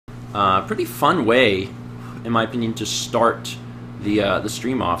Pretty fun way, in my opinion, to start the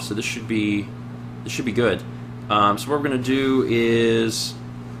stream off. So this should be good. So what we're gonna do is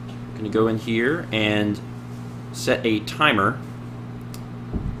gonna go in here and set a timer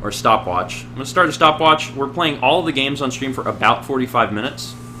or a stopwatch. I'm gonna start a stopwatch. We're playing all of the games on stream for about 45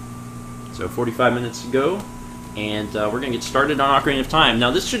 minutes. So 45 minutes to go, and we're gonna get started on Ocarina of Time.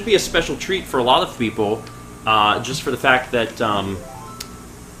 Now this should be a special treat for a lot of people, just for the fact that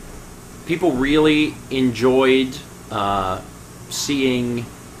people really enjoyed seeing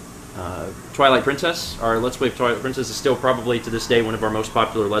Twilight Princess. Our Let's Play of Twilight Princess is still probably to this day one of our most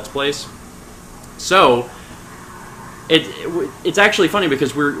popular Let's Plays. So it's actually funny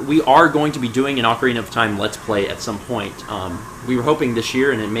because we are going to be doing an Ocarina of Time Let's Play at some point. We were hoping this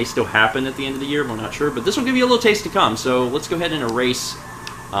year, and it may still happen at the end of the year, we're not sure, but this will give you a little taste to come. So let's go ahead and erase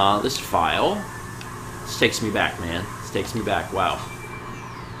this file. This takes me back, man. This takes me back. Wow.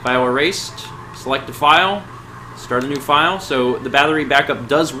 File erased. Select a file. Start a new file. So the battery backup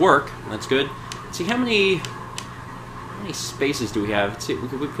does work. That's good. Let's see, how many spaces do we have? Let's see,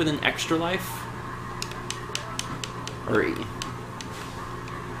 could we put in extra life? Or E?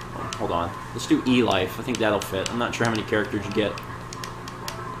 Oh, hold on. Let's do E life. I think that'll fit. I'm not sure how many characters you get.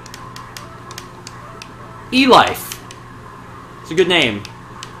 E life. It's a good name.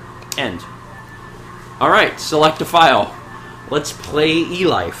 End. Alright, select a file. Let's play E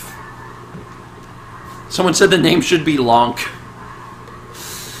life. Someone said the name should be Lonk.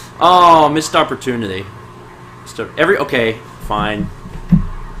 Oh, missed opportunity. Okay, fine.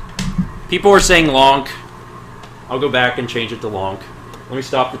 People are saying Lonk. I'll go back and change it to Lonk. Let me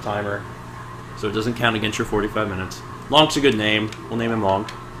stop the timer so it doesn't count against your 45 minutes. Lonk's a good name. We'll name him Lonk.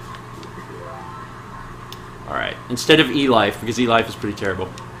 Alright, instead of E-Life, because E-Life is pretty terrible.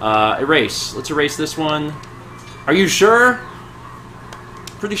 Erase. Let's erase this one. Are you sure?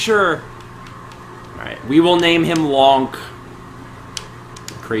 Pretty sure. Alright, we will name him Lonk.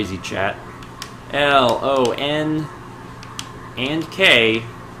 Crazy chat. L-O-N and K,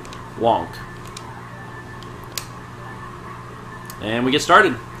 Lonk. And we get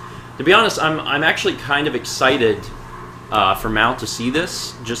started. To be honest, I'm actually kind of excited for Mal to see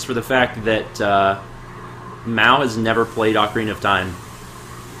this, just for the fact that Mal has never played Ocarina of Time.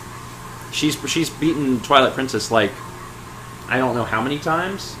 She's beaten Twilight Princess like I don't know how many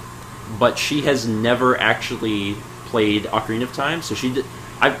times, but she has never actually played Ocarina of Time. So she did.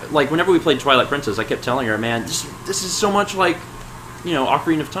 Like whenever we played Twilight Princess, I kept telling her, "Man, this is so much like, you know,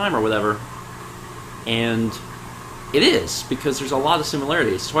 Ocarina of Time or whatever," and it is, because there's a lot of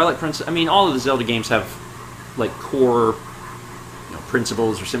similarities. Twilight Princess, I mean, all of the Zelda games have, like, core, you know,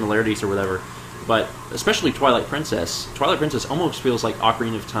 principles or similarities or whatever, but especially Twilight Princess almost feels like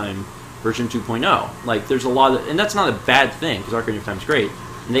Ocarina of Time version 2.0. Like, there's a lot of, and that's not a bad thing, because Ocarina of Time is great,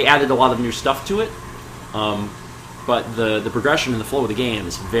 and they added a lot of new stuff to it, but the progression and the flow of the game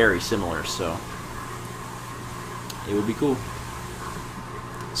is very similar, so it would be cool.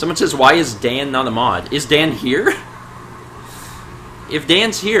 Someone says, why is Dan not a mod? Is Dan here? If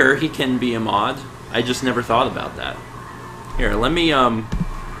Dan's here, he can be a mod. I just never thought about that. Here, let me,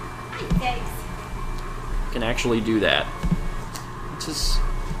 Thanks. can actually do that. What's this?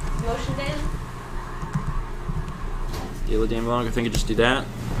 Motion, Dan? Deal with Dan Vlog, I think I just do that.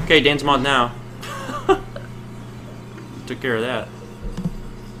 Okay, Dan's mod now. Took care of that.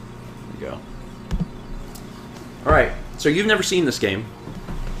 There we go. Alright, so you've never seen this game.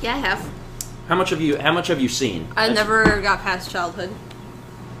 Yeah, I have. How much have you seen? I never got past childhood.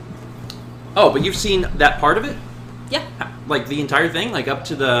 Oh, but you've seen that part of it? Yeah. Like the entire thing? Like up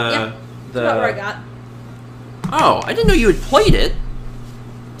to the... Yeah. That's about where I got. Oh, I didn't know you had played it.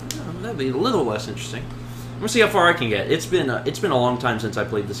 Oh, that'd be a little less interesting. I'm gonna see how far I can get. It's been a long time since I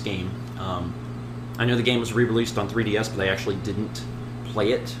played this game. I know the game was re-released on 3DS, but I actually didn't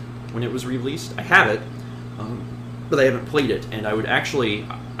play it when it was re-released. I have it, but I haven't played it, and I would actually...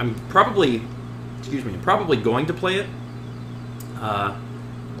 I'm probably going to play it,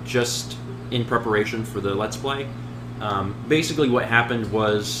 just in preparation for the Let's Play. Basically what happened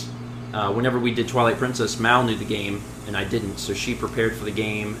was, whenever we did Twilight Princess, Mal knew the game, and I didn't, so she prepared for the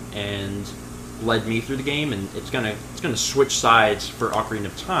game and led me through the game, and it's gonna switch sides for Ocarina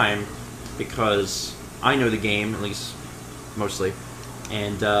of Time, because I know the game, at least mostly,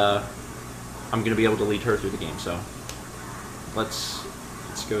 and I'm gonna be able to lead her through the game, so let's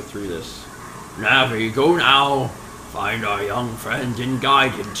go through this. Navi, go now. Find our young friend and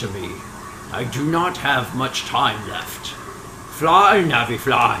guide him to me. I do not have much time left. Fly, Navi,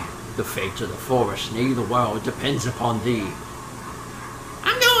 fly. The fate of the forest, nay the world, depends upon thee.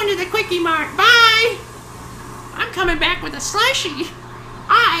 I'm going to the Quickie Mart. Bye! I'm coming back with a slushie.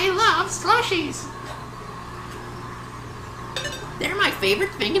 I love slushies. They're my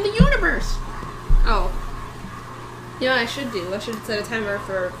favorite thing in the universe. Oh. You know what I should do? I should set a timer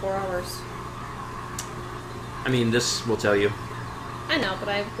for 4 hours. I mean, this will tell you. I know, but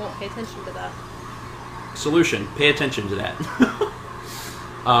I won't pay attention to that. Solution: pay attention to that.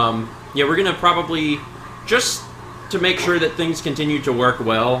 Yeah, we're gonna probably, just to make sure that things continue to work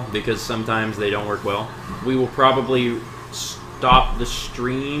well, because sometimes they don't work well, we will probably stop the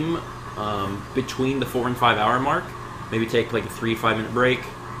stream between the 4 and 5 hour mark. Maybe take like a 3-5 minute break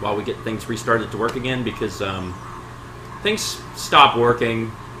while we get things restarted to work again, because things stop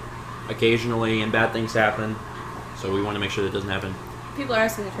working occasionally and bad things happen. So we want to make sure that doesn't happen. People are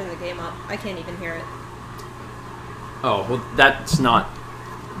asking to turn the game up. I can't even hear it. Oh, well, that's not...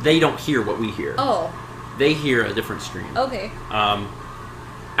 They don't hear what we hear. Oh. They hear a different stream. Okay.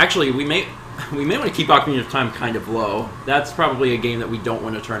 Actually, we may want to keep Ocarina of Time kind of low. That's probably a game that we don't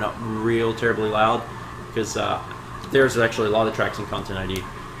want to turn up real terribly loud, because there's actually a lot of tracks in Content ID.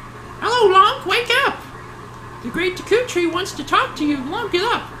 Hello, Long, wake up! The Great Deku Tree wants to talk to you. Long, get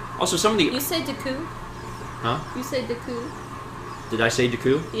up! Also, some of the... You said Deku? Huh? You said Deku? Did I say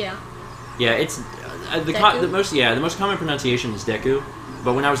Deku? Yeah. Yeah, it's... the most common pronunciation is Deku,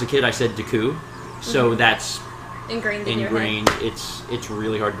 but when I was a kid I said Deku, so that's... Ingrained in your head. It's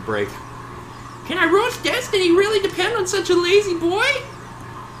really hard to break. Can I roast Destiny really depend on such a lazy boy?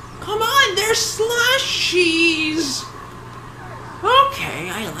 Come on, they're slushies! Okay,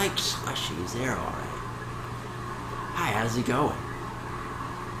 I like slushies, they're alright. Hi, how's it going?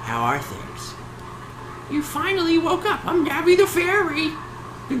 How are things? You finally woke up. I'm Navi the Fairy.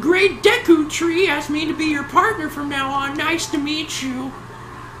 The Great Deku Tree asked me to be your partner from now on. Nice to meet you.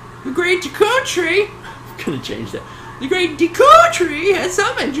 The Great Deku Tree... I'm gonna change that. The Great Deku Tree has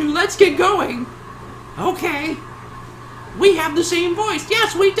summoned you. Let's get going. Okay. We have the same voice.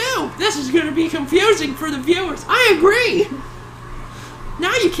 Yes, we do. This is gonna be confusing for the viewers. I agree.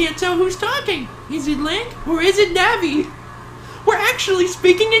 Now you can't tell who's talking. Is it Link or is it Navi? We're actually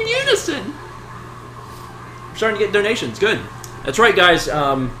speaking in unison. I'm starting to get donations. Good. That's right, guys.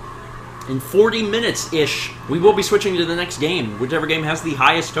 In 40 minutes-ish, we will be switching to the next game, whichever game has the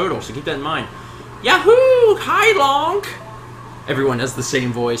highest total, so keep that in mind. Yahoo! Hi, Long! Everyone has the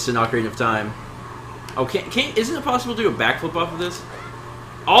same voice in Ocarina of Time. Oh, isn't it possible to do a backflip off of this?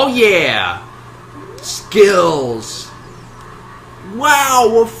 Oh, yeah! Skills!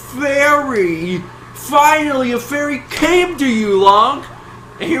 Wow, a fairy! Finally, a fairy came to you, Long!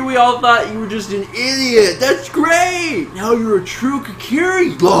 And here we all thought you were just an idiot. That's great! Now you're a true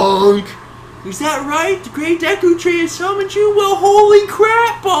Kakiri, Long! Is that right? The Great Deku Tree has summoned you? Well, holy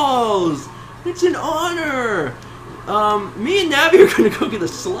crap balls! It's an honor! Me and Navi are gonna go get a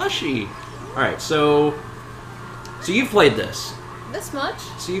slushie. Alright, so you've played this. This much?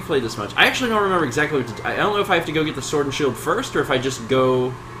 So you've played this much. I actually don't remember exactly what to do. I don't know if I have to go get the sword and shield first, or if I just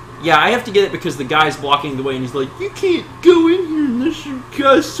go... Yeah, I have to get it because the guy's blocking the way, and he's like, you can't go in here unless you've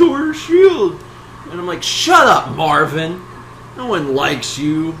got a sword or shield. And I'm like, shut up, Marvin. No one likes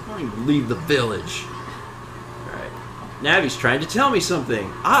you. Why don't you leave the village? Alright. Navi's trying to tell me something.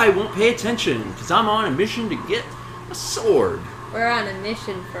 I won't pay attention, because I'm on a mission to get a sword. We're on a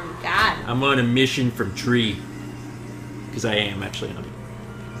mission from God. I'm on a mission from Tree. Because I am, actually.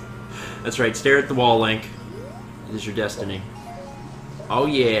 That's right, stare at the wall, Link. It is your destiny. Oh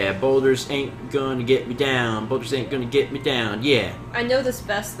yeah, boulders ain't gonna get me down. Boulders ain't gonna get me down, yeah. I know this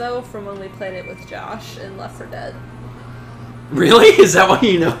best, though, from when we played it with Josh in Left 4 Dead. Really? Is that why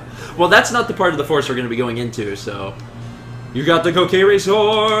you know? Well, that's not the part of the Force we're gonna be going into, so... You got the Kokiri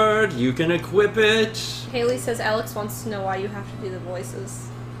sword! You can equip it! Haley says Alex wants to know why you have to do the voices.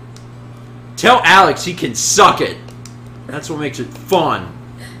 Tell Alex he can suck it! That's what makes it fun.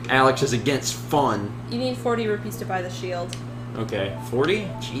 Alex is against fun. You need 40 rupees to buy the shield. Okay, 40?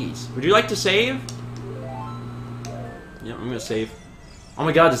 Jeez. Would you like to save? Yeah, I'm gonna save. Oh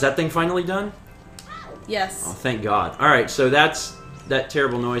my god, is that thing finally done? Yes. Oh, thank god. Alright, so that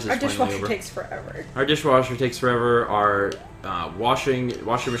terrible noise is Our finally dishwasher over. takes forever. Our dishwasher takes forever. Our washer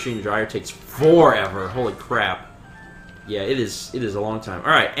machine and dryer takes forever. Holy crap. Yeah, it is a long time.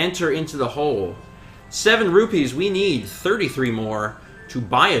 Alright, enter into the hole. 7 rupees. We need 33 more to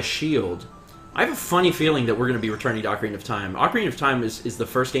buy a shield. I have a funny feeling that we're going to be returning to Ocarina of Time. Ocarina of Time is the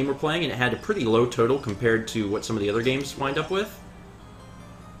first game we're playing, and it had a pretty low total compared to what some of the other games wind up with.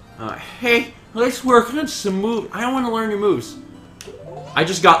 Hey, let's work on some moves. I don't want to learn your moves. I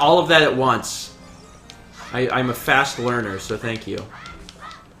just got all of that at once. I'm a fast learner, so thank you.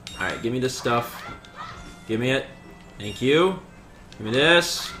 Alright, give me this stuff. Give me it. Thank you. Give me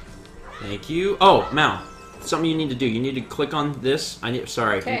this. Thank you. Oh, Mal. something you need to do. You need to click on this.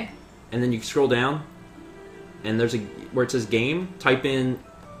 Sorry. Okay. And then you scroll down, and there's where it says game. Type in.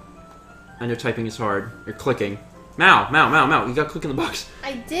 I know typing is hard. You're clicking. Mal. You gotta click in the box.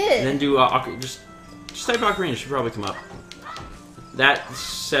 I did. And then do just type Ocarina. It should probably come up. That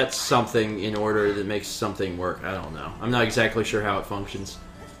sets something in order that makes something work. I don't know. I'm not exactly sure how it functions.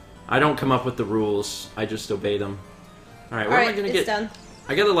 I don't come up with the rules. I just obey them. All right, what am I gonna get? Done.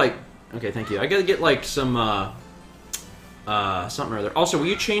 I gotta like. Okay, thank you. I gotta get like some something or other. Also, will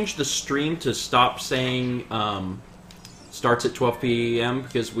you change the stream to stop saying starts at 12 p.m.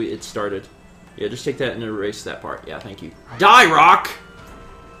 because it started. Yeah, just take that and erase that part. Yeah, thank you. Die, Rock!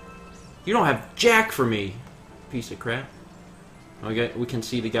 You don't have jack for me, piece of crap. Okay, we can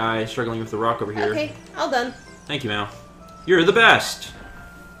see the guy struggling with the rock over here. Okay, all done. Thank you, Mal. You're the best.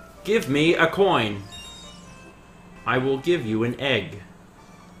 Give me a coin. I will give you an egg.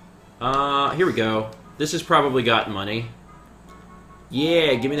 Here we go. This has probably got money.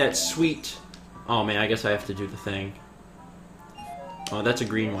 Yeah, give me that sweet... Oh, man, I guess I have to do the thing. Oh, that's a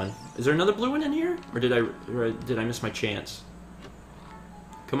green one. Is there another blue one in here? Or did I miss my chance?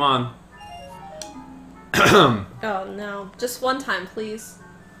 Come on. Oh, no. Just one time, please.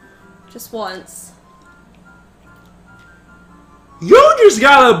 Just once. You just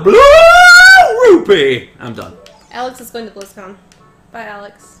got a blue rupee! I'm done. Alex is going to BlizzCon. Bye,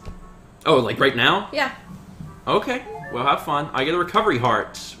 Alex. Oh, like right now? Yeah. Okay. Well, have fun. I get a recovery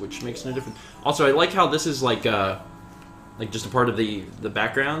heart, which makes no difference. Also, I like how this is like just a part of the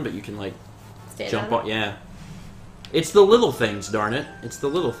background, but you can like jump on. Yeah. It's the little things, darn it. It's the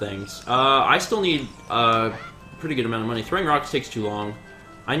little things. I still need a pretty good amount of money. Throwing rocks takes too long.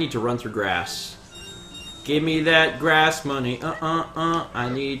 I need to run through grass. Give me that grass money. I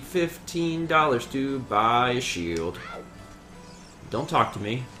need $15 to buy a shield. Don't talk to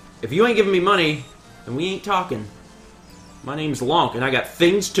me. If you ain't giving me money, then we ain't talking. My name's Lonk, and I got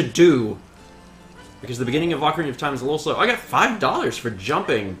things to do. Because the beginning of Ocarina of Time is a little slow. I got $5 for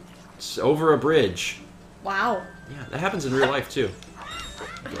jumping over a bridge. Wow. Yeah, that happens in real life, too.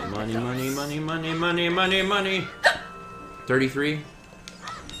 Okay, money, money, money, money, money, money, money. 33.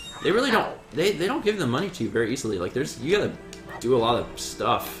 They really don't... They don't give the money to you very easily. Like, you gotta do a lot of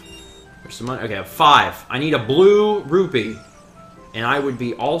stuff. There's some money. Okay, I have 5. I need a blue rupee. And I would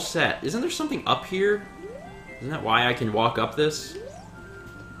be all set. Isn't there something up here? Isn't that why I can walk up this?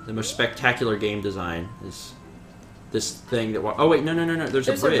 The most spectacular game design is this thing that... Oh, wait, no. There's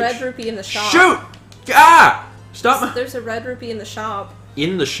a bridge. There's a red rupee in the shop. Shoot! Ah! Stop! There's a red rupee in the shop.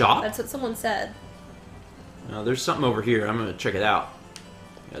 In the shop? That's what someone said. No, there's something over here. I'm gonna check it out.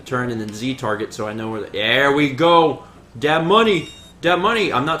 Gotta turn and then Z target so I know where There we go! Dab money! Dab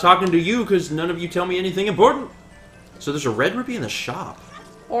money! I'm not talking to you because none of you tell me anything important. So there's a red rupee in the shop.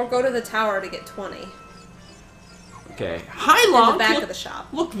 Or go to the tower to get 20. Okay. Hi, Lonk! In the back of the shop.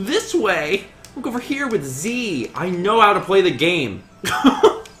 Look this way! Look over here with Z. I know how to play the game.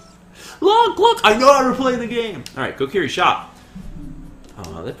 Look! I know how to play the game. All right, Kokiri shop.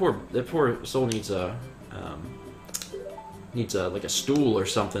 Oh, that poor soul needs a like a stool or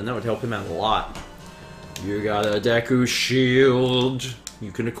something. That would help him out a lot. You got a Deku shield.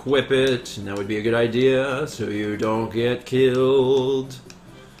 You can equip it, and that would be a good idea, so you don't get killed.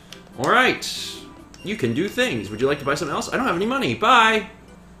 All right, you can do things. Would you like to buy something else? I don't have any money. Bye.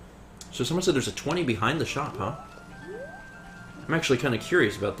 So someone said there's a 20 behind the shop, huh? I'm actually kind of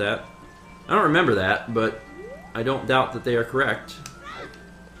curious about that. I don't remember that, but I don't doubt that they are correct.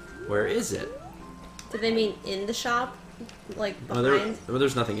 Where is it? Do they mean in the shop? Like behind? Well,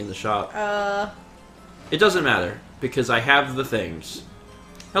 there's nothing in the shop. It doesn't matter, because I have the things.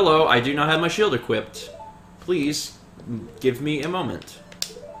 Hello, I do not have my shield equipped. Please, give me a moment.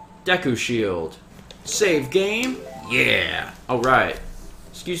 Deku shield. Save game? Yeah. Alright.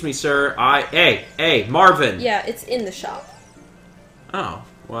 Excuse me, sir. Hey, Marvin! Yeah, it's in the shop. Oh,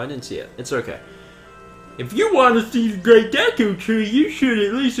 well, I didn't see it. It's okay. If you want to see the Great Deku Tree, you should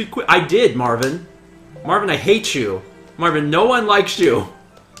at least equip... I did, Marvin. Marvin, I hate you. Marvin, no one likes you.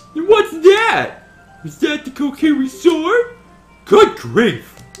 And what's that? Is that the Kokiri sword? Good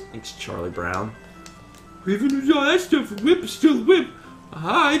grief. Thanks, Charlie Brown. Even with all that stuff, a whip is still a whip.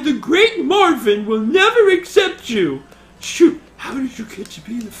 I, the great Marvin, will never accept you. Shoot, how did you get to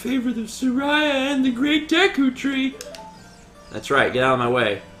be the favorite of Soraya and the Great Deku Tree? That's right, get out of my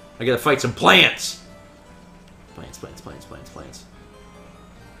way. I gotta fight some plants. Plants.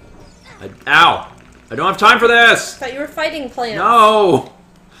 Ow! I don't have time for this! I thought you were fighting plants. No!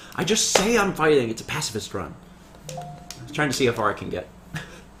 I just say I'm fighting. It's a pacifist run. I was trying to see how far I can get.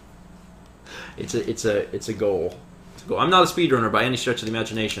 It's a goal spectacle. I'm not a speedrunner by any stretch of the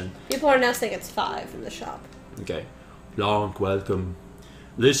imagination. People are now saying it's 5 in the shop. Okay. Long welcome.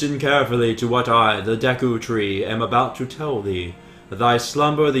 Listen carefully to what I, the Deku Tree, am about to tell thee. Thy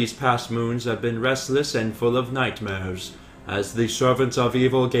slumber these past moons have been restless and full of nightmares. As the servants of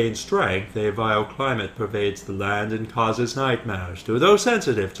evil gain strength, a vile climate pervades the land and causes nightmares to those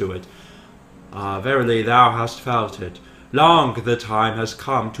sensitive to it. Ah, verily thou hast felt it. Long the time has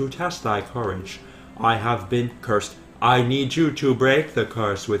come to test thy courage. I have been cursed. I need you to break the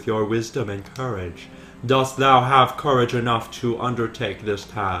curse with your wisdom and courage. Dost thou have courage enough to undertake this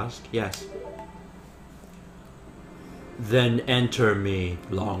task? Yes. Then enter me,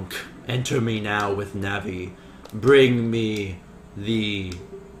 Blanc. Enter me now with Navi. Bring me the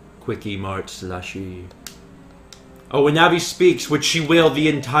Quickie Mart slushy. Oh, when Navi speaks, which she will the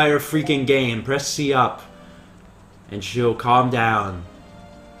entire freaking game, press C up. And she'll calm down.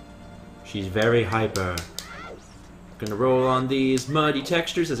 She's very hyper. Gonna roll on these muddy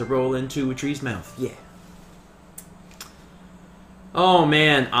textures as I roll into a tree's mouth. Yeah. Oh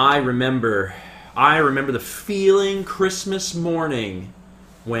man, I remember the feeling Christmas morning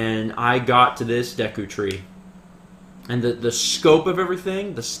when I got to this Deku Tree. And the scope of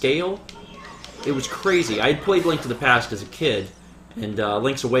everything, the scale, it was crazy. I had played Link to the Past as a kid, and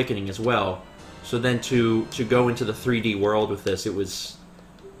Link's Awakening as well. So then to go into the 3D world with this, it was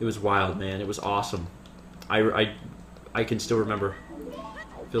wild, man. It was awesome. I can still remember.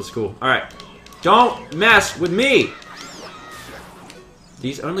 Feels cool. All right, don't mess with me.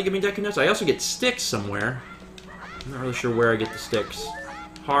 These only give me Deku Nuts. I also get sticks somewhere. I'm not really sure where I get the sticks.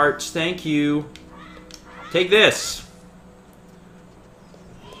 Hearts, thank you. Take this.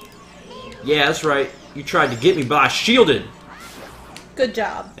 Yeah, that's right. You tried to get me, but I shielded. Good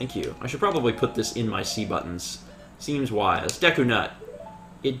job. Thank you. I should probably put this in my C buttons. Seems wise. Deku Nut.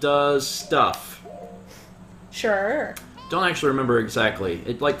 It does stuff. Sure. Don't actually remember exactly.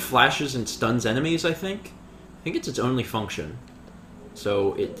 It like flashes and stuns enemies, I think. I think it's its only function.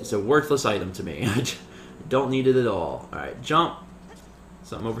 So it's a worthless item to me. I don't need it at all. Alright, jump.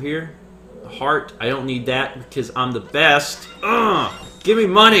 Something over here. A heart. I don't need that because I'm the best. Ugh! Give me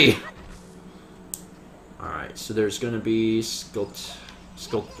money! Alright, so there's going to be Skulltulas,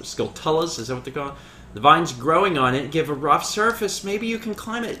 is that what they're called? The vines growing on it give a rough surface. Maybe you can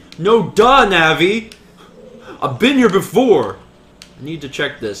climb it. No, duh, Navi! I've been here before! I need to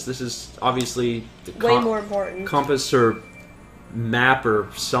check this. This is obviously the way more important. Compass or map or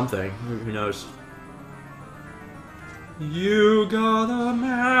something. Who knows? You got a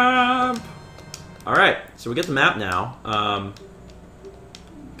map! Alright, so we get the map now.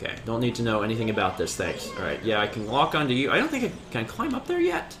 Okay, don't need to know anything about this, thanks. Alright, yeah, I can lock onto you. I don't think can I climb up there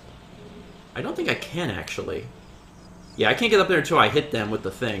yet? I don't think I can, actually. Yeah, I can't get up there until I hit them with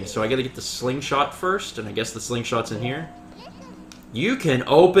the thing, so I gotta get the slingshot first, and I guess the slingshot's in here. You can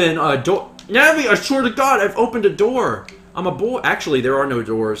open a door. Navi, I swear to God, I've opened a door! I'm a boy. Actually, there are no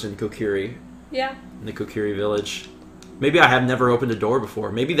doors in Kokiri. Yeah. In the Kokiri village. Maybe I have never opened a door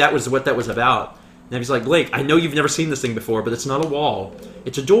before. Maybe that was what that was about. Navi's like, Link, I know you've never seen this thing before, but it's not a wall.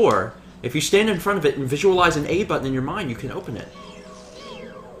 It's a door. If you stand in front of it and visualize an A button in your mind, you can open it.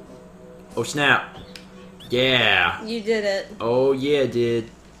 Oh, snap. Yeah. You did it. Oh, yeah, dude.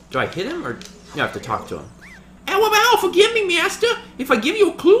 Do I hit him, or do I have to talk to him? Ow, forgive me, master. If I give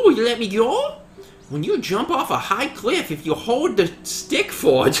you a clue, will you let me go? When you jump off a high cliff, if you hold the stick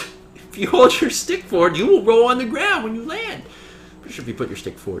forward, you will roll on the ground when you land. Pretty sure if you put your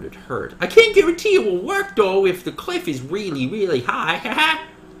stick forward, it hurt. I can't guarantee it will work, though, if the cliff is really, really high.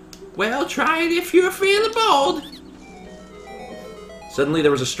 Well, try it if you're feeling bold. Suddenly,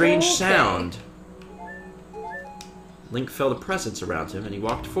 there was a strange sound. Link felt a presence around him, and he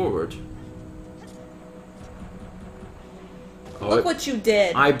walked forward. Oh, look what you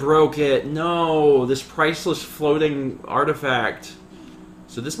did. I broke it. No, this priceless floating artifact.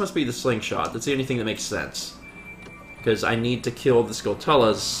 So this must be the slingshot. That's the only thing that makes sense. Because I need to kill the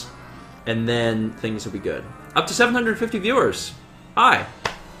Skulltulas, and then things will be good. Up to 750 viewers. Hi.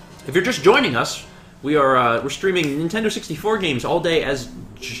 If you're just joining us, we're streaming Nintendo 64 games all day as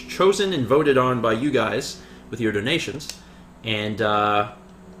chosen and voted on by you guys with your donations. And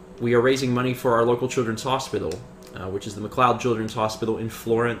we are raising money for our local children's hospital, which is the McLeod Children's Hospital in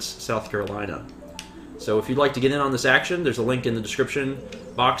Florence, South Carolina. So if you'd like to get in on this action, there's a link in the description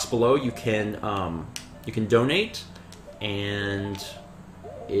box below. You can donate, and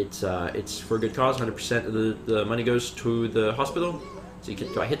it's for a good cause. 100% of the money goes to the hospital. So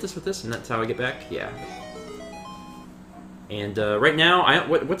do I hit this with this, and that's how I get back? Yeah. And right now,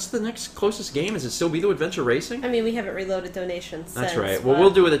 what's the next closest game? Is it still Beetle Adventure Racing? I mean, we haven't reloaded donations. That's since, right. Well, we'll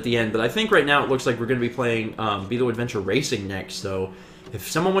do it at the end, but I think right now it looks like we're going to be playing Beetle Adventure Racing next. So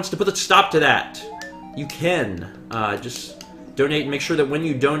if someone wants to put a stop to that, you can. Just donate and make sure that when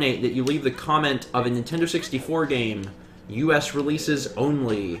you donate that you leave the comment of a Nintendo 64 game, US releases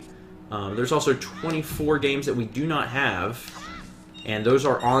only. There's also 24 games that we do not have, and those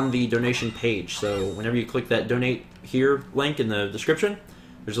are on the donation page. So whenever you click that donate here link in the description,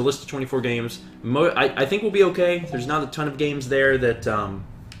 there's a list of 24 games. I think we'll be okay. There's not a ton of games there that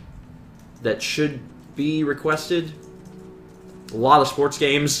that should be requested. A lot of sports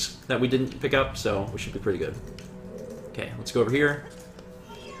games that we didn't pick up, so we should be pretty good. Okay, let's go over here.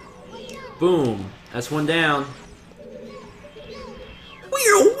 Boom. That's one down.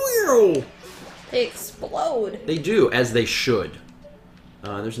 Wheel! They explode. They do, as they should.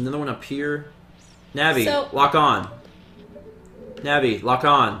 There's another one up here. Navi, So- lock on. Navi, lock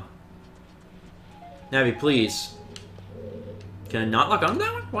on. Navi, please. Can I not lock on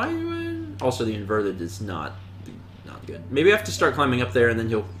that one? Why? Also, the inverted is not good. Maybe I have to start climbing up there, and then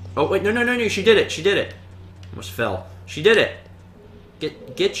he'll... Oh, wait, no, she did it, she did it. Almost fell. She did it.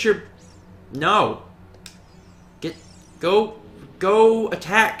 Get your... No. Go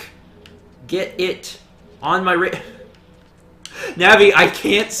attack. Get it on my Navi, I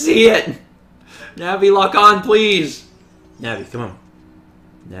can't see it. Navi, lock on, please. Navi, come on.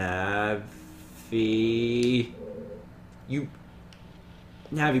 Navi.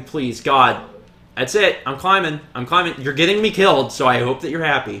 Navi, please, God. That's it. I'm climbing. You're getting me killed, so I hope that you're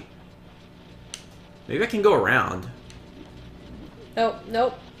happy. Maybe I can go around. Oh,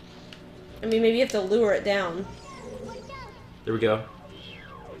 nope. I mean, maybe you have to lure it down. There we go.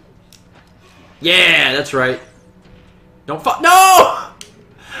 Yeah, that's right. Don't fall. No!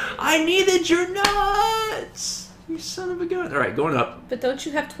 I needed your nuts! You son of a gun. Alright, going up. But don't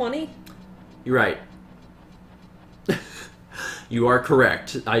you have 20? You're right. You are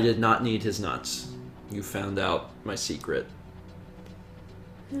correct. I did not need his nuts. You found out my secret.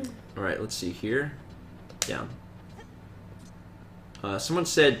 Alright, let's see here. Down. Someone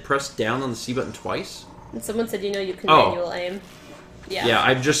said press down on the C button twice. And someone said, you know, you can manual aim. Yeah. Yeah,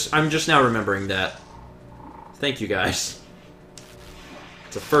 I'm just now remembering that. Thank you guys.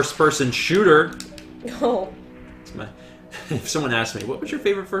 It's a first-person shooter. Oh. It's my... If someone asks me, what was your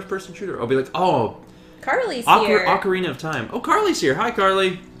favorite first-person shooter? I'll be like, oh, Carly's here. Ocarina of Time. Oh, Carly's here. Hi,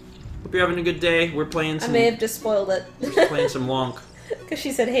 Carly. Hope you're having a good day. We're playing some... I may have just spoiled it. We're just playing some Lonk. Because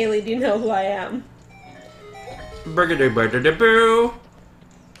she said, Haley, do you know who I am? Burger-do-burger-do-boo.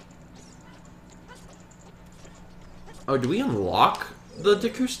 Oh, do we unlock the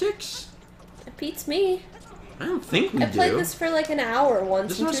Deku Sticks? It beats me. I don't think we do. I played this for like an hour once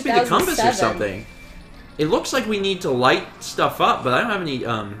This in must be the compass or 2007. something. It looks like we need to light stuff up, but I don't have any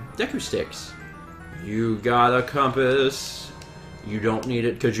Deku Sticks. You got a compass. You don't need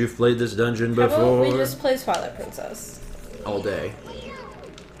it because you've played this dungeon How before. about we just play Twilight Princess? All day.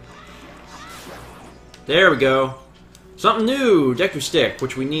 There we go. Something new! Deku Stick,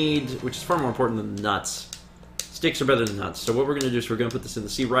 which we need, which is far more important than the nuts. Sticks are better than nuts. So what we're going to do is we're going to put this in the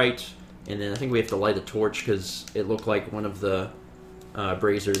C right, and then I think we have to light a torch because it looked like one of the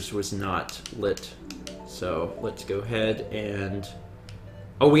braziers was not lit. So let's go ahead and...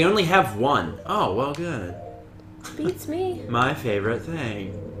 Oh, we only have one. Oh, well, good. Beats me. My favorite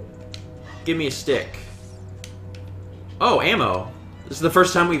thing. Give me a stick. Oh, ammo. This is the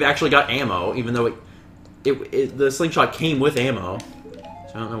first time we've actually got ammo, even though the slingshot came with ammo.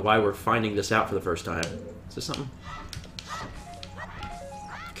 So I don't know why we're finding this out for the first time. Is this something?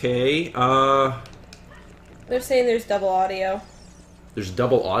 Okay, They're saying there's double audio. there's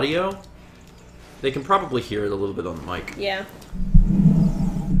double audio? They can probably hear it a little bit on the mic. Yeah.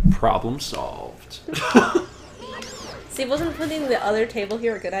 Problem solved. See, wasn't putting the other table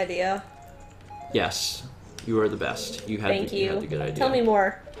here a good idea? Yes, you are the best. You had, Thank you. You had the good idea. Tell me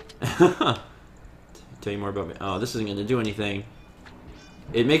more. Tell you more about me. Oh, this isn't going to do anything.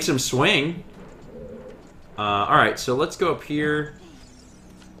 It makes him swing. Alright, so let's go up here.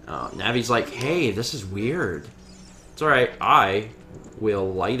 Navi's like, hey, this is weird. It's alright, I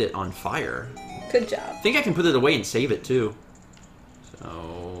will light it on fire. Good job. I think I can put it away and save it, too.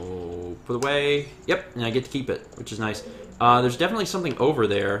 So, put away. Yep, and I get to keep it, which is nice. There's definitely something over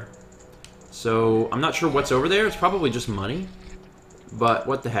there. So, I'm not sure what's over there. It's probably just money. But,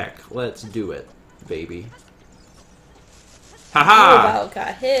 what the heck. Let's do it, baby. Haha! About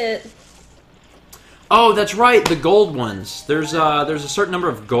got hit. Oh, that's right, the gold ones. There's a certain number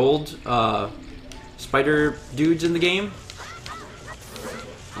of gold spider dudes in the game.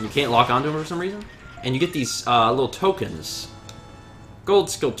 And you can't lock onto them for some reason. and you get these little tokens. Gold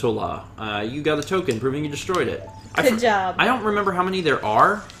Skulltula. You got a token proving you destroyed it. Good job. I don't remember how many there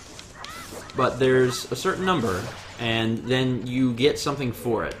are, but there's a certain number, and then you get something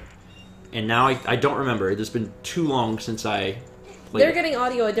for it. And now I don't remember. It's been too long since I played They're getting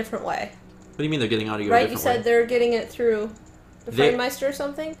audio a different way. What do you mean they're getting audio a Right, different you said way? they're getting it through the They- FrameMeister or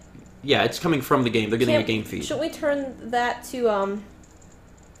something? Yeah, it's coming from the game. They're getting a game feed. Should we turn that to,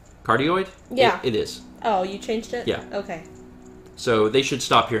 Cardioid? Yeah. It is. Oh, you changed it? Yeah. Okay. So they should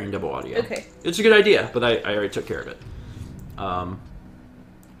stop hearing double audio. Okay. It's a good idea, but I already took care of it. Some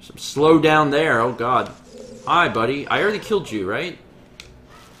slow down there. Oh, God. Hi, buddy. I already killed you, right?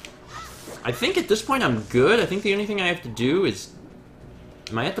 I think at this point I'm good. I think the only thing I have to do is...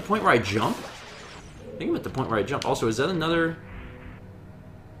 Am I at the point where I jump? I think I'm at the point where I jump. Also, is that another...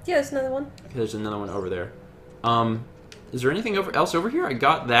 Yeah, there's another one. Okay, there's another one over there. Is there anything else over here? I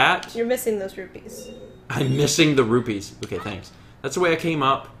got that. You're missing those rupees. I'm missing the rupees. Okay, thanks. That's the way I came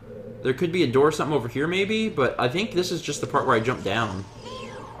up. There could be a door or something over here, maybe, but I think this is just the part where I jump down.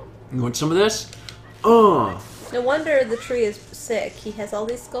 You want some of this? No wonder the tree is sick. He has all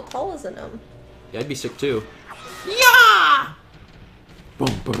these Skulltulas in him. Yeah, I'd be sick too. Yeah!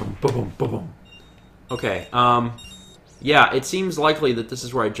 Boom, boom, boom, boom, boom. Okay, yeah, it seems likely that this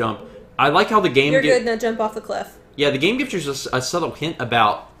is where I jump. I like how the game... You're good, now jump off the cliff. Yeah, the game gives you a subtle hint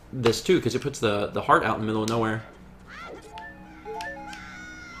about this too, because it puts the heart out in the middle of nowhere.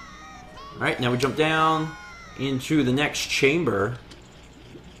 Alright, now we jump down into the next chamber.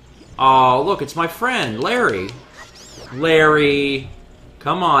 Oh, look, it's my friend, Larry. Larry,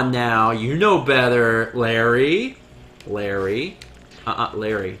 come on now, you know better, Larry. Larry.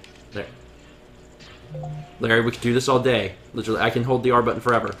 Larry. Larry, we could do this all day. Literally, I can hold the R button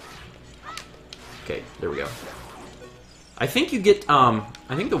forever. Okay, there we go. I think you get, I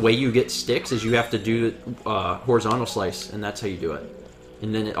think the way you get sticks is you have to do horizontal slice, and that's how you do it.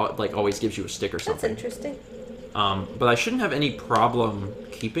 And then it, like, always gives you a stick or something. That's interesting. But I shouldn't have any problem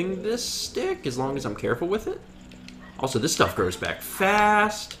keeping this stick as long as I'm careful with it. Also, this stuff grows back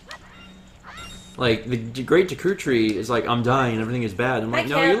fast. Like, the Great Taku tree is like, I'm dying, everything is bad. I'm like,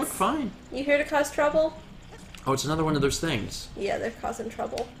 no, you look fine. You here to cause trouble? Oh, it's another one of those things. Yeah, they're causing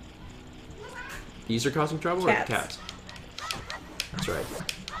trouble. These are causing trouble? Cats. Or the cats? That's right.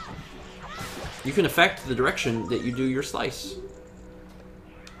 You can affect the direction that you do your slice.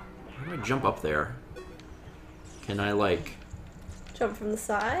 How do I jump up there? Can I, like... Jump from the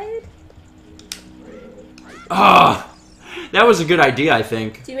side? Ah! That was a good idea, I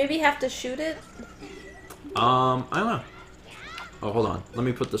think. Do you maybe have to shoot it? I don't know. Oh, hold on. Let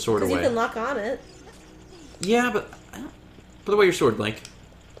me put the sword away. Because you can lock on it. Yeah, but... Put away your sword, Link.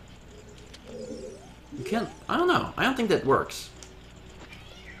 You can't... I don't know. I don't think that works.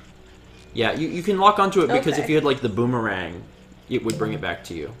 Yeah, you can lock onto it because if you had, like, the boomerang, it would bring it back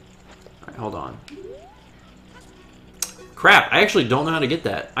to you. Alright, hold on. Crap, I actually don't know how to get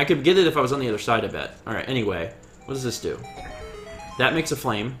that. I could get it if I was on the other side, I bet. Alright, anyway. What does this do? That makes a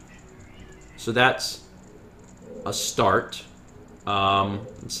flame. So that's a start.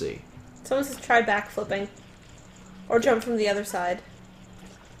 Let's see. Someone says try backflipping. Or jump from the other side.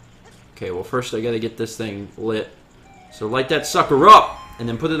 Okay, well first I gotta get this thing lit. So light that sucker up! And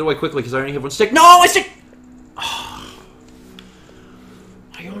then put it away quickly because I only have one stick. No, I stick! Oh,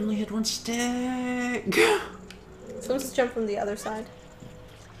 I only had one stick! Someone says jump from the other side.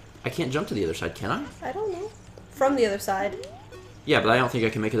 I can't jump to the other side, can I? I don't know. From the other side. Yeah, but I don't think I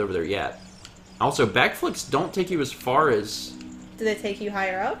can make it over there yet. Also, backflips don't take you as far as... Do they take you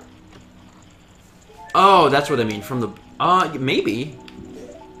higher up? Oh, that's what I mean. From the... maybe.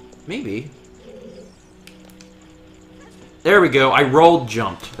 Maybe. There we go. I rolled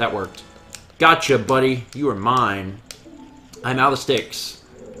jumped. That worked. Gotcha, buddy. You are mine. I'm out of sticks.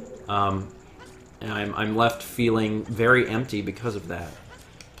 And I'm left feeling very empty because of that.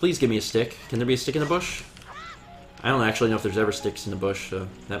 Please give me a stick. Can there be a stick in the bush? I don't actually know if there's ever sticks in the bush, so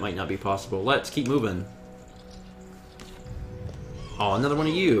that might not be possible. Let's keep moving. Oh, another one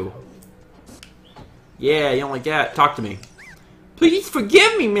of you. Yeah, you don't like that? Talk to me. Please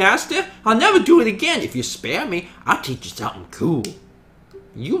forgive me, Master. I'll never do it again. If you spare me, I'll teach you something cool.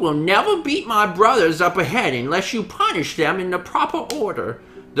 You will never beat my brothers up ahead unless you punish them in the proper order.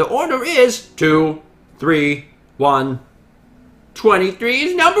 The order is 2, 3, 1. 23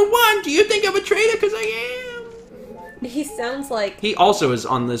 is number 1. Do you think I'm a traitor? Because I am. He sounds like... He also is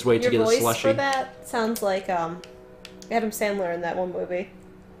on his way to get a Your slushie. voice for that sounds like Adam Sandler in that one movie.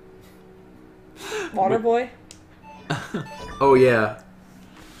 Waterboy? Oh, yeah.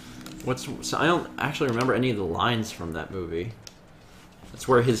 So I don't actually remember any of the lines from that movie. That's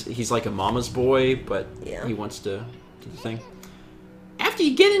where he's like a mama's boy, but Yeah. he wants to do the thing. After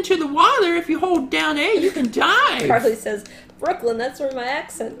you get into the water, if you hold down A, you can dive. Carly says, Brooklyn, that's where my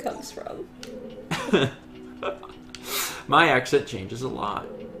accent comes from. My accent changes a lot.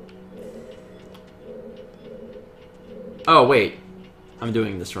 Oh, wait. I'm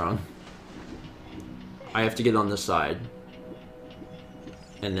doing this wrong. I have to get on this side.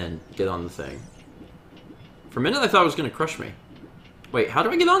 And then get on the thing. For a minute, I thought it was going to crush me. Wait, how do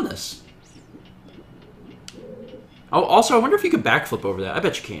I get on this? Oh, also, I wonder if you could backflip over that. I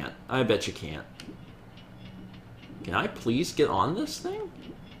bet you can't. I bet you can't. Can I please get on this thing?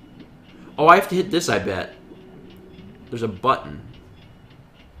 Oh, I have to hit this, I bet. There's a button.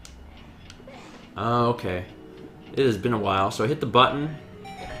 Oh, okay. It has been a while. So I hit the button.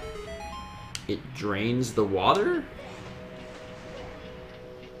 It drains the water?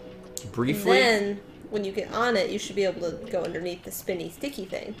 Briefly? And then, when you get on it, you should be able to go underneath the spinny, sticky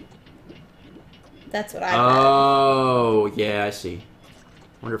thing. That's what I read. Oh, yeah, I see.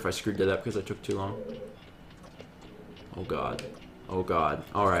 Wonder if I screwed that up because I took too long. Oh, God. Oh, God.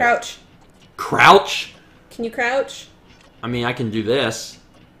 All right. Crouch. Crouch? Can you crouch? I mean, I can do this.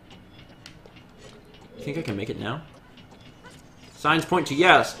 You think I can make it now? Signs point to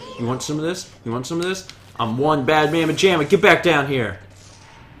yes. You want some of this? You want some of this? I'm one bad man, jamma. Get back down here.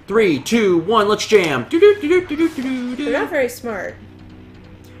 3, 2, 1, let's jam. They're not very smart.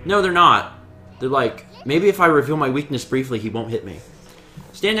 No, they're not. They're like, maybe if I reveal my weakness briefly, he won't hit me.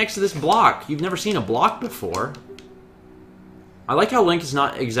 Stand next to this block. You've never seen a block before. I like how Link is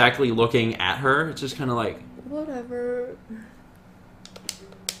not exactly looking at her. It's just kind of like... Whatever.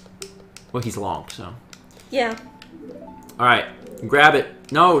 Well, he's long, so... Yeah. Alright, grab it.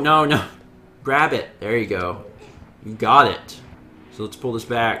 No, no, no. Grab it. There you go. You got it. So let's pull this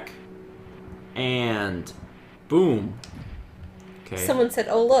back. And... boom. Okay. Someone said,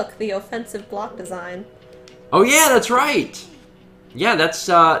 oh look, the offensive block design. Oh yeah, that's right! Yeah, that's,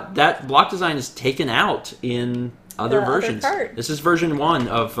 that block design is taken out in other versions. This is version 1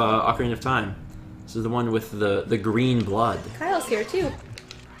 of Ocarina of Time. This is the one with the green blood. Kyle's here too.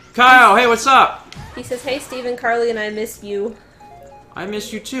 Kyle, hey, what's up? He says, hey Stephen, Carly, and I miss you. I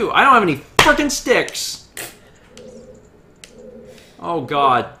miss you too. I don't have any frickin' sticks! Oh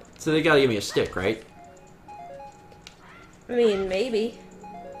god. So they gotta give me a stick, right? I mean, maybe.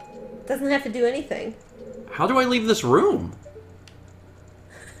 Doesn't have to do anything. How do I leave this room?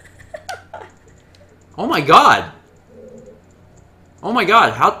 Oh my god! Oh my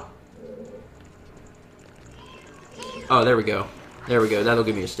god, how... Oh, there we go. There we go, that'll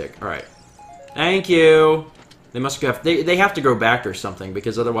give me a stick. Alright. Thank you! They must have... They have to grow back or something,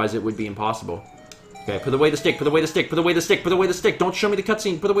 because otherwise it would be impossible. Okay, put away the stick, put away the stick, put away the stick, put away the stick! Don't show me the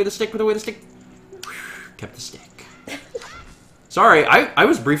cutscene! Put away the stick, put away the stick! Kept the stick. Sorry, I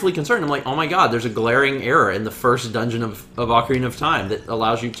was briefly concerned. I'm like, oh my god, there's a glaring error in the first dungeon of Ocarina of Time that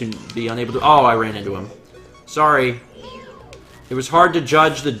allows you to be unable to... Oh, I ran into him. Sorry. It was hard to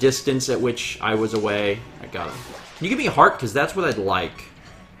judge the distance at which I was away. I got him. Can you give me a heart? Because that's what I'd like.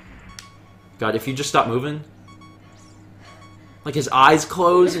 God, if you just stop moving. Like his eyes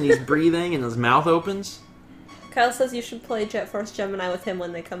close and he's breathing and his mouth opens. Kyle says you should play Jet Force Gemini with him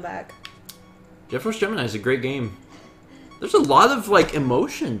when they come back. Jet Force Gemini is a great game. There's a lot of, like,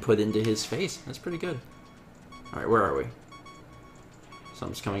 emotion put into his face. That's pretty good. Alright, where are we?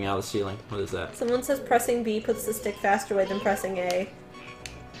 Something's coming out of the ceiling. What is that? Someone says pressing B puts the stick faster away than pressing A.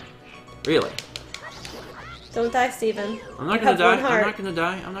 Really? Don't die, Steven. I'm not gonna die. I'm not gonna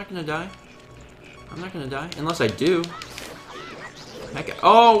die. I'm not gonna die. I'm not gonna die. Unless I do. Heck,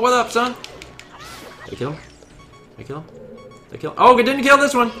 oh, what up, son? Did I kill him? Did I kill him? Did I kill him? Oh, I didn't kill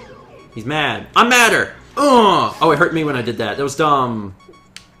this one! He's mad. I'm madder! Ugh! Oh, it hurt me when I did that. That was dumb.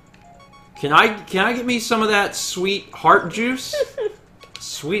 Can I get me some of that sweet heart juice?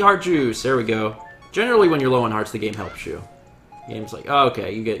 Sweet heart juice. There we go. Generally, when you're low on hearts, the game helps you. The game's like, oh,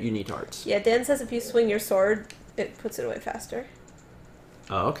 okay, you need hearts. Yeah, Dan says if you swing your sword, it puts it away faster.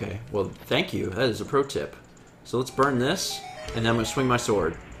 Oh, okay. Well, thank you. That is a pro tip. So let's burn this, and then I'm gonna swing my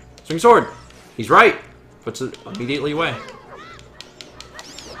sword. Swing sword! He's right! Puts it immediately away.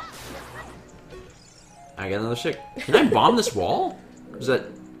 I got another stick. Can I bomb this wall? Is that...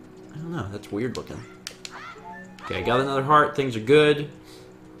 I don't know. That's weird looking. Okay, I got another heart. Things are good.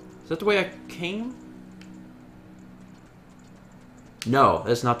 Is that the way I came? No,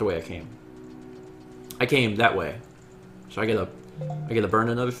 that's not the way I came. I came that way. So I gotta burn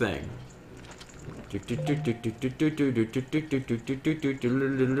another thing. Okay,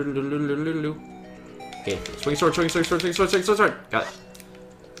 swing sword, swing sword, swing sword, swing sword. Got it.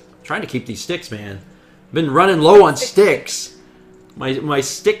 I'm trying to keep these sticks, man. Been running low on sticks. My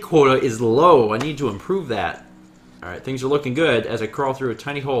stick quota is low. I need to improve that. Alright, things are looking good as I crawl through a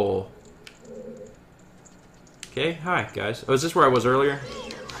tiny hole. Okay, hi, guys. Oh, is this where I was earlier?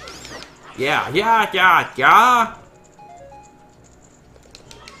 Yeah. Get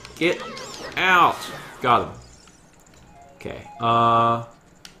out. Got him. Okay,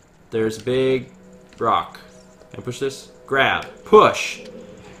 there's a big rock. Can I push this? Grab. Push!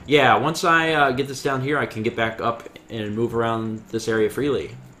 Yeah, once I get this down here, I can get back up and move around this area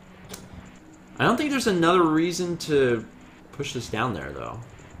freely. I don't think there's another reason to push this down there, though.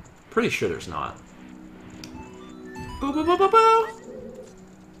 Pretty sure there's not. Boo, boo, boo, boo, boo.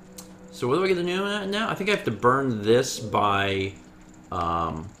 So what do I get to do now? I think I have to burn this by...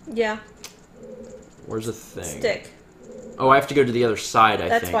 Yeah. Where's the thing? Stick. Oh, I have to go to the other side, I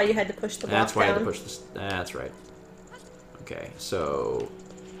think. That's why you had to push the block That's why I had to down. push this. That's right. Okay, so...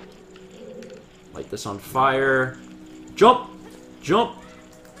 light this on fire. Jump! Jump!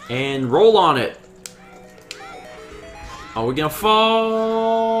 And roll on it. Oh, we're gonna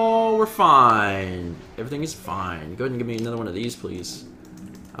fall. We're fine. Everything is fine. Go ahead and give me another one of these, please.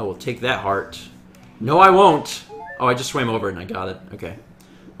 I will take that heart. No, I won't. Oh, I just swam over it and I got it. Okay.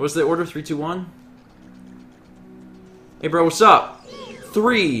 What was the order? 3, 2, 1? Hey, bro, what's up?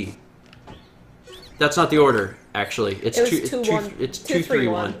 3. That's not the order, actually. It's It was 2, 2, 1. It's 2, 2, 3, 3,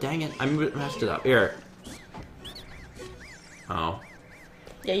 1. Dang it, I messed it up. Here. Oh.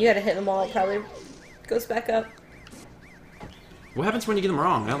 Yeah, you gotta hit them all. It probably goes back up. What happens when you get them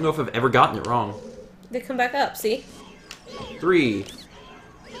wrong? I don't know if I've ever gotten it wrong. They come back up, see? 3.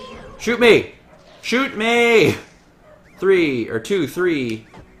 Shoot me! Shoot me! 3, or 2, 3,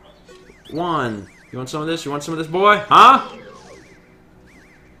 1. You want some of this? You want some of this, boy? Huh?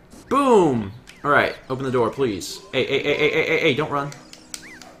 Boom! Alright, open the door, please. Hey, don't run.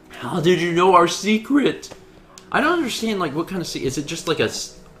 How did you know our secret? I don't understand, like, what kind of secret... Is it just like a...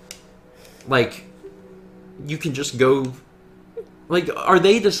 like... you can just go... like, are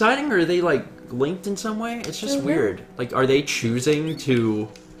they deciding, or are they, like, linked in some way? It's just weird. Like, are they choosing to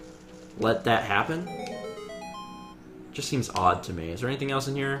let that happen? Just seems odd to me. Is there anything else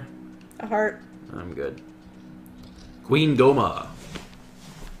in here? A heart. I'm good. Queen Goma.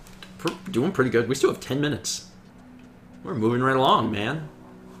 Doing pretty good. We still have 10 minutes. We're moving right along, man.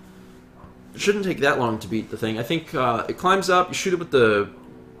 It shouldn't take that long to beat the thing. I think it climbs up, you shoot it with the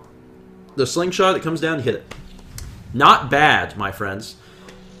slingshot, it comes down, you hit it. Not bad, my friends.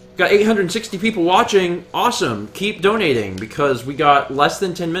 Got 860 people watching. Awesome. Keep donating, because we got less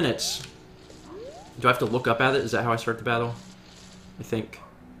than 10 minutes. Do I have to look up at it? Is that how I start the battle? I think.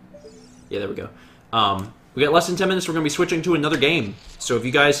 Yeah, there we go. We got less than 10 minutes. We're going to be switching to another game. So if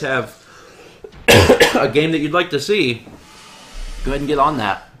you guys have a game that you'd like to see, go ahead and get on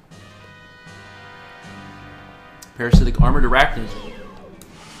that. Parasitic Armored Arachnid.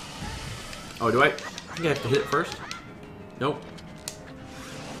 Oh, do I? I think I have to hit it first. Nope.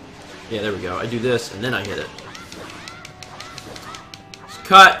 Yeah, there we go. I do this, and then I hit it.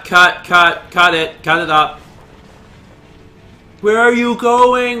 Cut it up. Where are you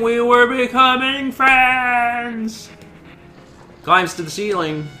going? We were becoming friends. Climbs to the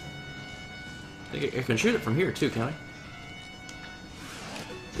ceiling. I think I can shoot it from here, too, can I?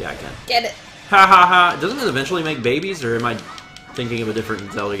 Yeah, I can. Get it. Ha ha ha. Doesn't it eventually make babies, or am I thinking of a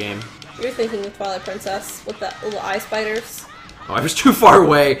different Zelda game? You're thinking of Twilight Princess with the little eye spiders. Oh, I was too far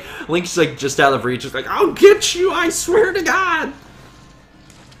away. Link's like just out of reach. It's like, I'll get you, I swear to God.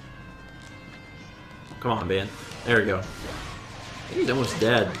 Come on, man. There we go. I think he's almost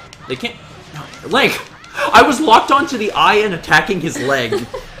dead. They can't... No. Link! I was locked onto the eye and attacking his leg.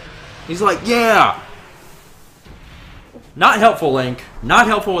 He's like, yeah! Not helpful, Link. Not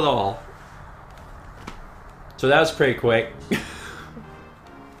helpful at all. So that was pretty quick.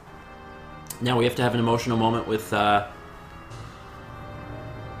 Now we have to have an emotional moment with,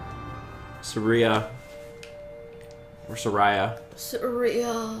 Saria. Or Soraya.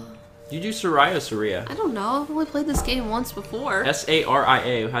 Saria. Do you do Soraya or Saria? I don't know. I've only played this game once before.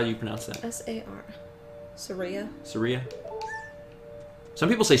 S-A-R-I-A. How do you pronounce that? S-A-R. Saria. Saria? Some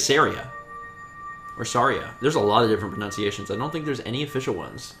people say Saria. Or Saria. There's a lot of different pronunciations. I don't think there's any official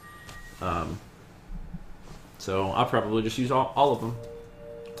ones. So I'll probably just use all of them.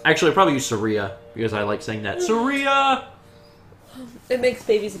 Actually, I'll probably use Saria, because I like saying that. Saria! It makes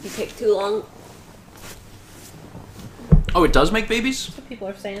babies if you take too long. Oh, it does make babies? That's what people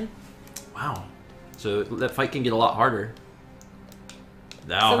are saying. Wow. So that fight can get a lot harder.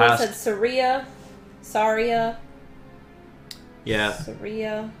 Thou Someone hast... said Saria. Saria. Yeah.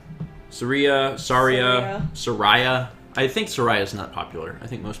 Saria. Saria, Saria, Soraya. I think Soraya is not popular. I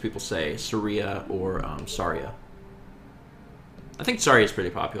think most people say Saria or Saria. I think Saria is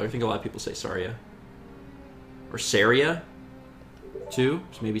pretty popular. I think a lot of people say Saria. Or Saria, too.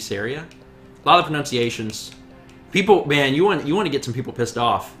 So maybe Saria. A lot of pronunciations. People, man, you want to get some people pissed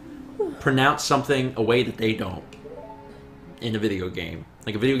off. Pronounce something a way that they don't in a video game.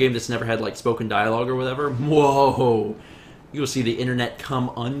 Like a video game that's never had like spoken dialogue or whatever. Whoa! You'll see the internet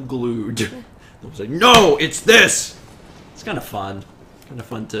come unglued. They'll say, "No, it's this." It's kind of fun. Kind of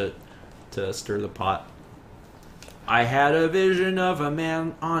fun to stir the pot. I had a vision of a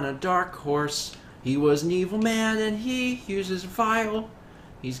man on a dark horse. He was an evil man and he uses a vial.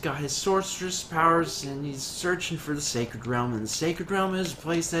 He's got his sorceress powers and he's searching for the sacred realm. And the sacred realm is a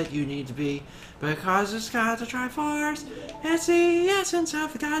place that you need to be. Because it's got the Triforce. It's the essence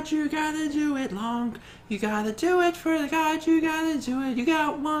of the God. You gotta do it long. You gotta do it for the God. You gotta do it. You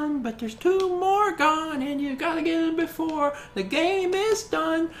got one, but there's two more gone. And you gotta get it before the game is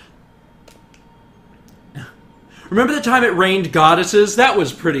done. Remember the time it rained goddesses? That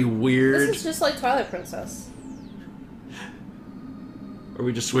was pretty weird. This is just like Twilight Princess. Are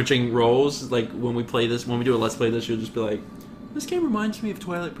we just switching roles? Like, when we play this, when we do a Let's Play this, you'll just be like, this game reminds me of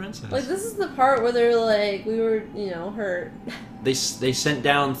Twilight Princess. Like, this is the part where they're like, we were, you know, hurt. They sent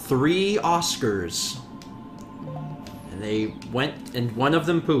down 3 Oscars. And they went, and one of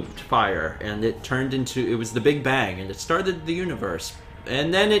them pooped fire. And it turned into, it was the Big Bang. And it started the universe.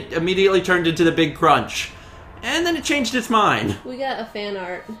 And then it immediately turned into the Big Crunch. And then it changed its mind. We got a fan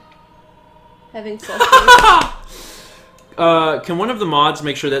art. Having sex. Can one of the mods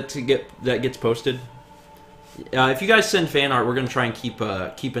make sure that gets posted? If you guys send fan art, we're gonna try and keep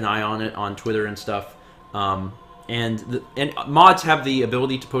an eye on it on Twitter and stuff. And mods have the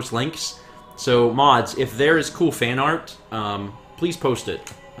ability to post links. So mods, if there is cool fan art, please post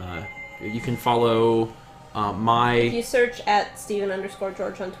it. You can follow my. If you search at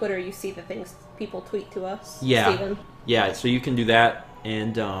Stephen_George on Twitter, you see the things people tweet to us. Yeah, Steven. yeah. So you can do that,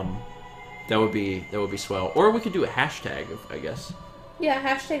 and that would be swell. Or we could do a hashtag, I guess. Yeah,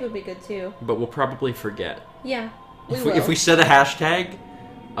 hashtag would be good too. But we'll probably forget. Yeah, If we set a hashtag,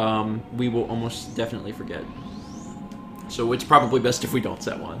 we will almost definitely forget. So it's probably best if we don't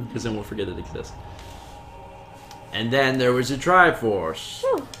set one, because then we'll forget it exists. And then there was a Triforce.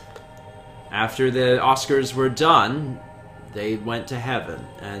 Whew. After the Oscars were done, they went to heaven,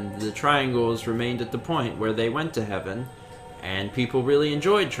 and the triangles remained at the point where they went to heaven, and people really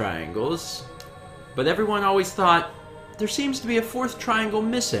enjoyed triangles, but everyone always thought, there seems to be a 4th triangle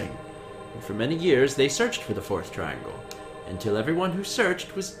missing. And for many years, they searched for the 4th triangle, until everyone who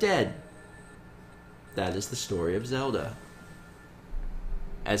searched was dead. That is the story of Zelda.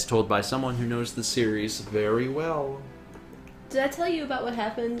 As told by someone who knows the series very well. Did I tell you about what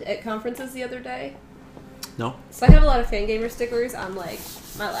happened at conferences the other day? No? So I have a lot of Fangamer stickers on, like,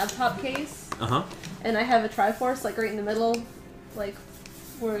 my laptop case. Uh-huh. And I have a Triforce, like, right in the middle, like,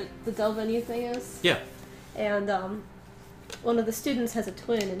 where the Dell venue thing is. Yeah. And, one of the students has a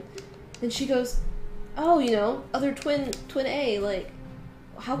twin, and she goes, oh, you know, other twin A, like,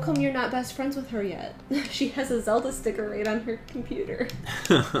 how come you're not best friends with her yet? She has a Zelda sticker right on her computer.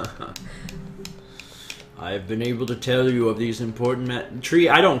 I've been able to tell you of these important Tree,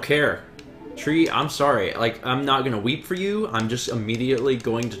 I don't care. Tree, I'm sorry. Like, I'm not gonna weep for you. I'm just immediately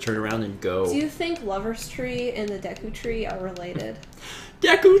going to turn around and go. Do you think Lover's Tree and the Deku Tree are related?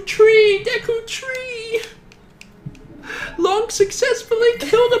 Deku Tree! Deku Tree! Long successfully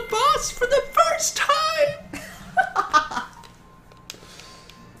killed a boss for the first time!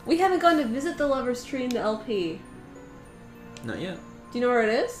 We haven't gone to visit the Lover's Tree in the LP. Not yet. Do you know where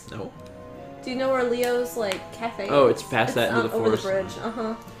it is? No. Do you know where Leo's, like, cafe Oh, is? it's past that into the over forest. the bridge,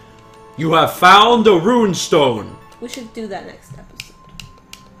 uh-huh. You have found a rune stone! We should do that next episode.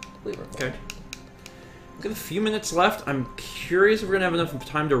 We were Okay. We've got a few minutes left. I'm curious if we're gonna have enough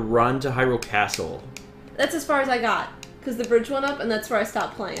time to run to Hyrule Castle. That's as far as I got. Because the bridge went up, and that's where I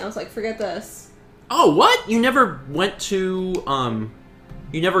stopped playing. I was like, forget this. Oh, what? You never went to,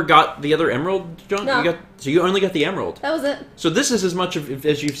 you never got the other emerald junk? No. So you only got the emerald. That was it. So this is as much of,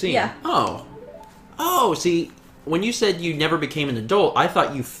 as you've seen? Yeah. Oh. Oh, see, when you said you never became an adult, I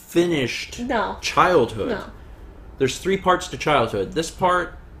thought you finished childhood. No. There's 3 parts to childhood. This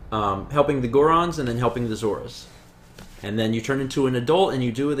part, helping the Gorons, and then helping the Zoras. And then you turn into an adult, and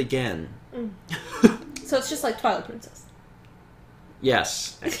you do it again. So it's just like Twilight Princess.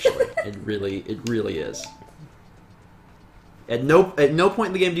 Yes, actually. it really is. At no point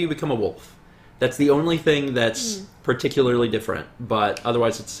in the game do you become a wolf. That's the only thing that's particularly different, but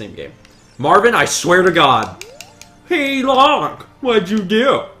otherwise it's the same game. Marvin, I swear to God. Hey, Long, what'd you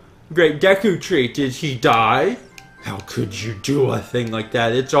do? Great Deku Tree, did he die? How could you do a thing like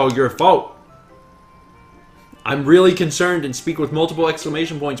that? It's all your fault. I'm really concerned and speak with multiple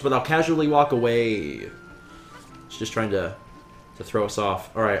exclamation points, but I'll casually walk away. It's just trying to throw us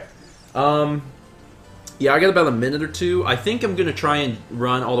off. Alright. Yeah, I got about a minute or two. I think I'm going to try and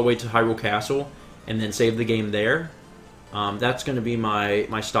run all the way to Hyrule Castle and then save the game there. That's going to be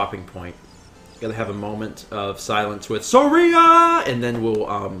my stopping point. Gotta have a moment of silence with Soria, and then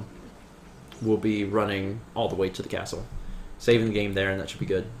we'll be running all the way to the castle, saving the game there, and that should be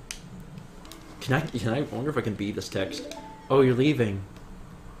good. Can I wonder if I can beat this text? Oh, you're leaving.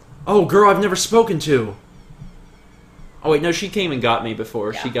 Oh, girl, I've never spoken to. Oh wait, no, she came and got me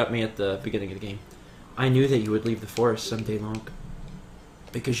before. Yeah. She got me at the beginning of the game. I knew that you would leave the forest someday, Link,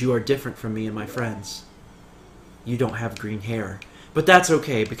 because you are different from me and my friends. You don't have green hair. But that's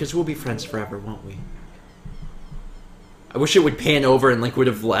okay, because we'll be friends forever, won't we? I wish it would pan over and Link would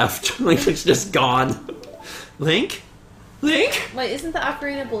have left. Like, it's just gone. Link? Link? Wait, isn't the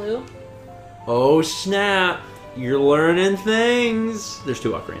ocarina blue? Oh, snap. You're learning things. There's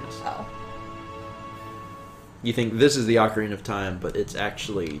 2 ocarinas. Oh. You think this is the Ocarina of Time, but it's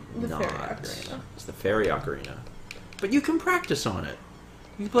actually the not. Fairy Ocarina. It's the Fairy Ocarina. But you can practice on it.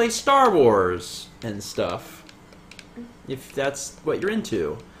 You can play Star Wars and stuff. If that's what you're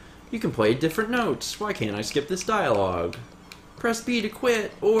into. You can play different notes. Why can't I skip this dialogue? Press B to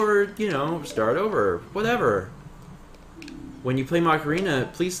quit, or, you know, start over. Whatever. When you play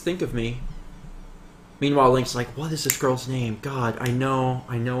Ocarina, please think of me. Meanwhile, Link's like, what is this girl's name? God, I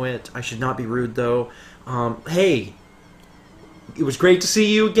know it. I should not be rude, though. Hey. It was great to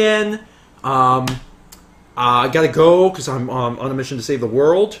see you again. I gotta go, because I'm on a mission to save the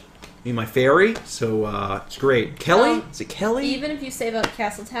world. Me and my fairy, so it's great. Kelly? Is it Kelly? Even if you save up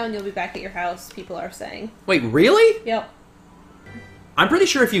Castle Town, you'll be back at your house, people are saying. Wait, really? Yep. I'm pretty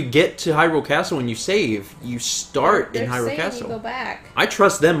sure if you get to Hyrule Castle and you save, you start in Hyrule Castle. You go back. I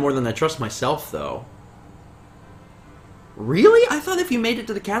trust them more than I trust myself, though. Really? I thought if you made it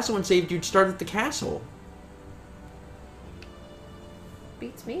to the castle and saved, you'd start at the castle.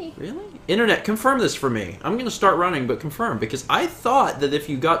 Beats me. Really? Internet, confirm this for me. I'm going to start running, but confirm, because I thought that if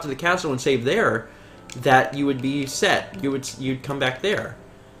you got to the castle and saved there, that you would be set. You'd come back there.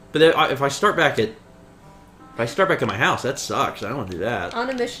 But if I start back at my house, that sucks. I don't want to do that. On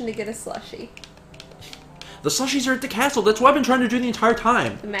a mission to get a slushie. The slushies are at the castle. That's what I've been trying to do the entire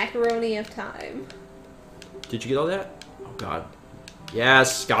time. The macaroni of time. Did you get all that? Oh God.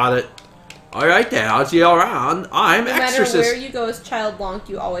 Yes, got it. Alright then, I'll see you around. I'm Exorcist. No matter where you go as Child Lonk,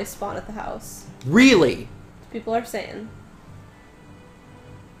 you always spawn at the house. Really? People are saying.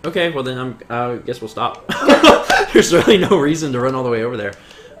 Okay, well then I guess we'll stop. There's really no reason to run all the way over there.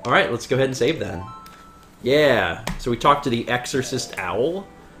 Alright, let's go ahead and save then. Yeah. So we talked to the Exorcist Owl,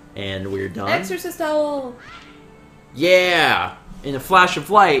 and we're done. Exorcist Owl! Yeah! In a flash of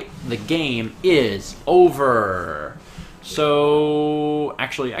light, the game is over. So,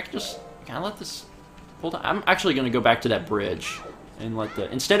 actually, I can I let this... Hold on. I'm actually going to go back to that bridge and let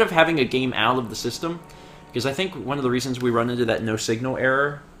the... Instead of having a game out of the system, because I think one of the reasons we run into that no signal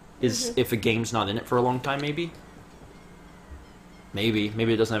error is if a game's not in it for a long time, maybe. Maybe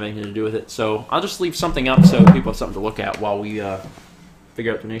it doesn't have anything to do with it. So I'll just leave something up so people have something to look at while we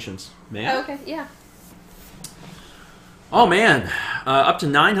figure out donations. Man. Oh, okay, yeah. Oh, man. Up to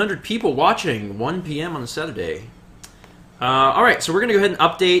 900 people watching, 1 p.m. on a Saturday. Alright, so we're going to go ahead and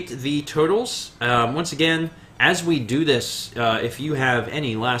update the totals. Once again, as we do this, if you have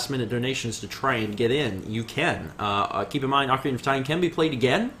any last-minute donations to try and get in, you can. Keep in mind, Ocarina of Time can be played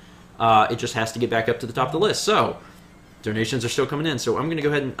again. It just has to get back up to the top of the list. So, donations are still coming in. So I'm going to go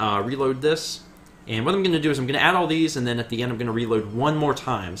ahead and reload this. And what I'm going to do is I'm going to add all these, and then at the end I'm going to reload one more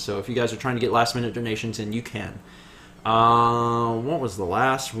time. So if you guys are trying to get last-minute donations in, you can. What was the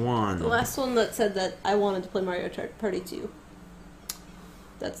last one? The last one that said that I wanted to play Mario Party 2.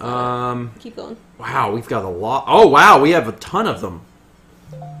 That's not it. Keep going. Wow, we've got a lot. Oh, wow, we have a ton of them.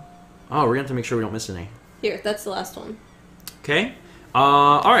 Oh, we're going to have to make sure we don't miss any. Here, that's the last one. Okay.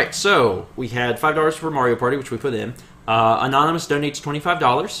 Alright, so we had $5 for Mario Party, which we put in. Anonymous donates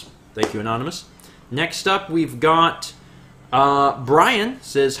 $25. Thank you, Anonymous. Next up, we've got... Brian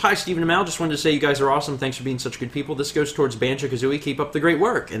says, hi, Stephen and Mal. Just wanted to say you guys are awesome. Thanks for being such good people. This goes towards Banjo-Kazooie. Keep up the great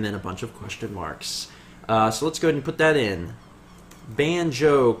work. And then a bunch of question marks. So let's go ahead and put that in.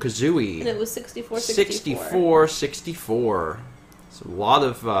 Banjo-Kazooie. And it was 64. So a lot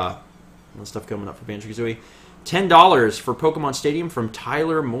of stuff coming up for Banjo-Kazooie. $10 for Pokemon Stadium from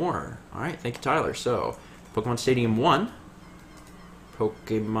Tyler Moore. Alright, thank you, Tyler. So, Pokemon Stadium 1.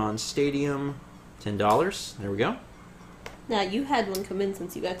 Pokemon Stadium, $10. There we go. Now you had one come in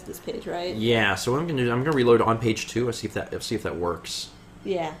since you got to this page, right? Yeah. So what I'm gonna do, I'm gonna reload on page 2. I'll see if that works.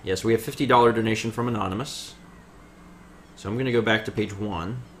 Yeah. Yeah. So we have $50 donation from Anonymous. So I'm going to go back to page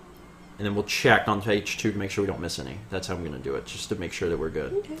 1, and then we'll check on page 2 to make sure we don't miss any. That's how I'm going to do it, just to make sure that we're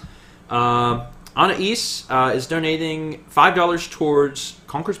good. Okay. Anna East is donating $5 towards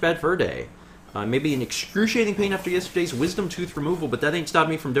Conquer's Bad Fur Day. Maybe an excruciating pain after yesterday's wisdom tooth removal, but that ain't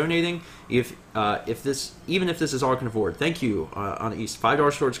stopped me from donating. Even if this is all I can afford. Thank you, Anna East.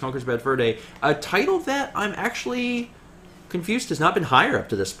 $5 towards Conquer's Bad Fur Day. A title that I'm actually confused has not been higher up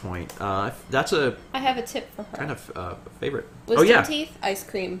to this point. That's a I have a tip for her. kind of favorite. Wisdom teeth, ice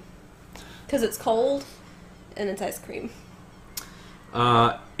cream. Because it's cold, and it's ice cream.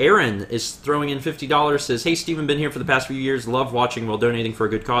 Aaron is throwing in $50, says, "Hey, Stephen, been here for the past few years. Love watching while donating for a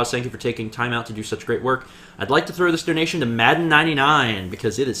good cause. Thank you for taking time out to do such great work. I'd like to throw this donation to Madden 99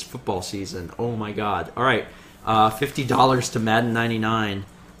 because it is football season. Oh, my God. All right, $50 to Madden 99.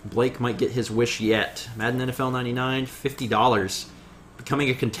 Blake might get his wish yet. Madden NFL 99, $50. Becoming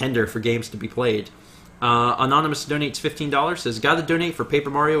a contender for games to be played. Anonymous donates $15, says, "Gotta donate for Paper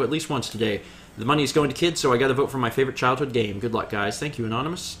Mario at least once today. The money is going to kids, so I gotta vote for my favorite childhood game. Good luck, guys." Thank you,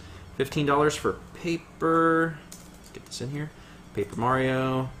 Anonymous. $15 for Paper... Let's get this in here. Paper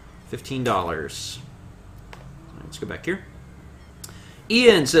Mario, $15. Let's go back here.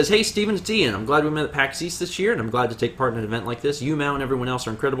 Ian says, "Hey, Steven, it's Ian. I'm glad we met at PAX East this year, and I'm glad to take part in an event like this. You, Mao, and everyone else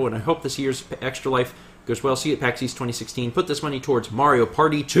are incredible, and I hope this year's Extra Life goes well. See you at PAX East 2016. Put this money towards Mario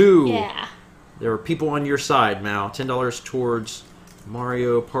Party 2. Yeah. There are people on your side, Mao. $10 towards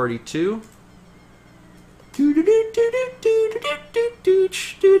Mario Party 2.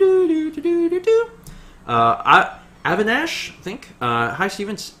 Avinash, I think. Hi,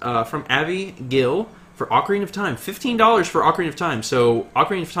 Stevens. From Avi Gill for Ocarina of Time. $15 for Ocarina of Time. So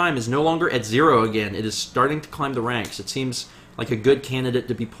Ocarina of Time is no longer at 0 again. It is starting to climb the ranks. It seems like a good candidate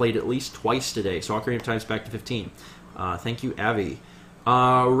to be played at least twice today. So Ocarina of Time is back to 15. Thank you, Avi.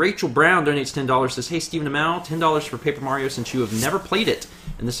 Rachel Brown donates $10. Says, "Hey, Stephen and Mao, $10 for Paper Mario since you have never played it.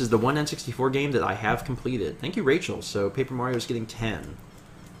 And this is the one N64 game that I have completed." Thank you, Rachel. So Paper Mario is getting 10.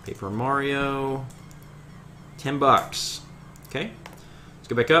 Paper Mario, $10. Okay, let's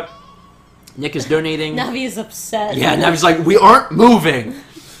go back up. Nick is donating. Navi is upset. Yeah, Navi's like, "We aren't moving."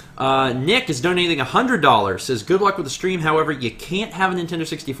 Nick is donating $100. Says, "Good luck with the stream. However, you can't have a Nintendo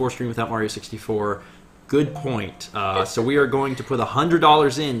 64 stream without Mario 64. Good point." So we are going to put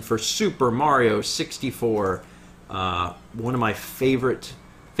 $100 in for Super Mario 64. One of my favorite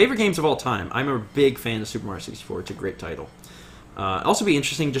games of all time. I'm a big fan of Super Mario 64. It's a great title. Also be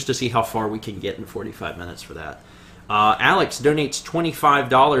interesting just to see how far we can get in 45 minutes for that. Alex donates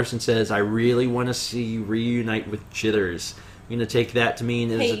 $25 and says, "I really want to see you reunite with Jitters." I'm going to take that to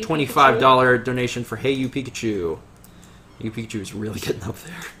mean it is a $25 donation for Hey You Pikachu. Hey You Pikachu is really getting up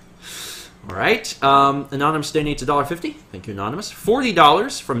there. All right. Anonymous donates $1.50. Thank you, Anonymous.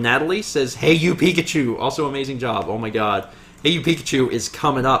 $40 from Natalie says, "Hey You Pikachu." Also amazing job. Oh my God. Hey You Pikachu is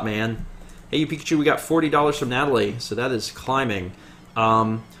coming up, man. Hey You Pikachu, we got $40 from Natalie, so that is climbing.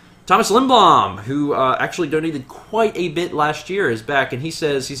 Thomas Lindblom, who actually donated quite a bit last year, is back, and he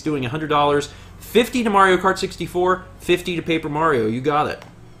says he's doing $100, $50 to Mario Kart 64, $50 to Paper Mario. You got it.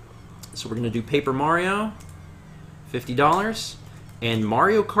 So we're going to do Paper Mario, $50, and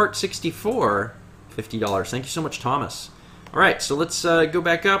Mario Kart 64, $50. Thank you so much, Thomas. All right, so let's go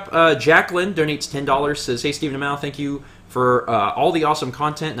back up. Jacqueline donates $10, says, "Hey, Stephen and Mal, thank you for all the awesome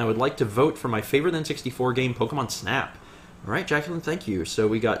content, and I would like to vote for my favorite N64 game, Pokemon Snap." All right, Jacqueline, thank you. So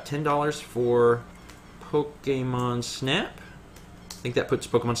we got $10 for Pokemon Snap. I think that puts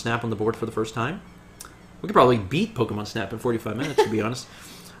Pokemon Snap on the board for the first time. We could probably beat Pokemon Snap in 45 minutes, to be honest.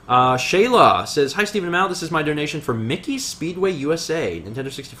 Shayla says, "Hi, Stephen and Mal. This is my donation for Mickey's Speedway USA.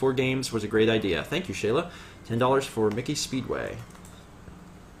 Nintendo 64 games was a great idea." Thank you, Shayla. $10 for Mickey's Speedway.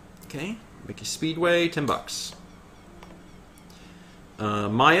 Okay, Mickey's Speedway, $10.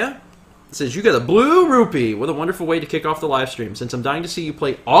 Maya says, "You got a blue rupee. What a wonderful way to kick off the live stream. Since I'm dying to see you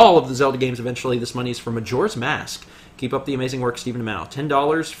play all of the Zelda games eventually, this money is for Majora's Mask. Keep up the amazing work, Stephen and Mal."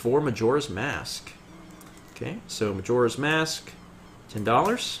 $10 for Majora's Mask. Okay, so Majora's Mask,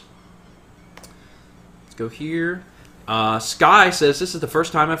 $10. Let's go here. Sky says, "This is the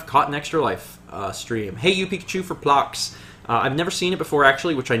first time I've caught an Extra Life stream. Hey You Pikachu for Plox. I've never seen it before,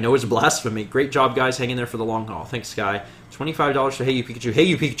 actually, which I know is blasphemy. Great job, guys. Hang in there for the long haul." Thanks, Sky. $25 for Hey You Pikachu. Hey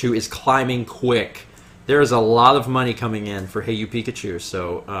You Pikachu is climbing quick. There is a lot of money coming in for Hey You Pikachu,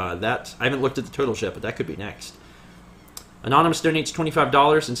 so that... I haven't looked at the totals yet, but that could be next. Anonymous donates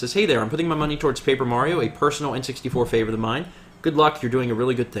 $25 and says, "Hey there, I'm putting my money towards Paper Mario, a personal N64 favorite of mine. Good luck, you're doing a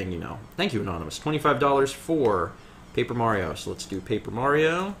really good thing, you know." Thank you, Anonymous. $25 for Paper Mario. So let's do Paper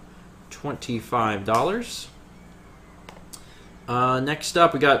Mario. $25. Next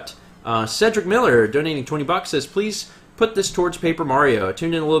up, we got Cedric Miller donating $20. Says, "Please put this towards Paper Mario. I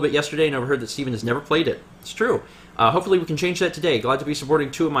tuned in a little bit yesterday and overheard that Stephen has never played it. It's true. Hopefully we can change that today. Glad to be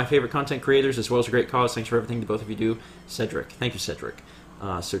supporting two of my favorite content creators as well as a great cause. Thanks for everything that both of you do. Cedric. Thank you, Cedric.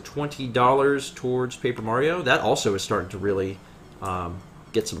 So $20 towards Paper Mario. That also is starting to really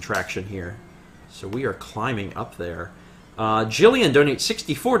get some traction here. So we are climbing up there. Jillian donates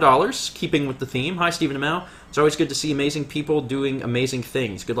 $64, keeping with the theme. Hi, Stephen and Mel. It's always good to see amazing people doing amazing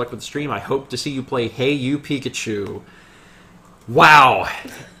things. Good luck with the stream. I hope to see you play Hey You Pikachu. Wow.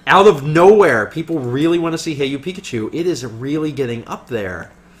 Out of nowhere, people really want to see Hey You Pikachu. It is really getting up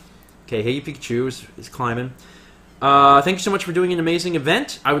there. Okay, Hey You Pikachu is climbing. Thank you so much for doing an amazing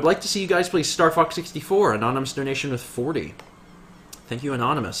event. I would like to see you guys play Star Fox 64. Anonymous donation with 40. Thank you,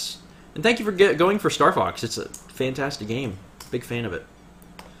 Anonymous. And thank you for going for Star Fox. It's a fantastic game. Big fan of it.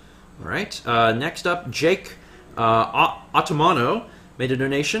 All right. Next up, Jake Ottomano made a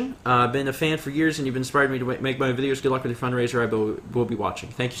donation. Been a fan for years, and you've inspired me to make my videos. Good luck with your fundraiser. I will be watching.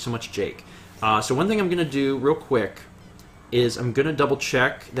 Thank you so much, Jake. So one thing I'm going to do real quick is I'm going to double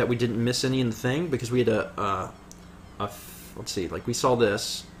check that we didn't miss any in the thing, because we had let's see, like we saw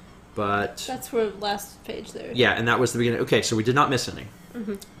this, but that's for last page there. Yeah, and that was the beginning. Okay, so we did not miss any.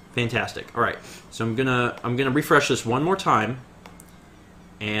 Mm-hmm. Fantastic. All right, so I'm gonna refresh this one more time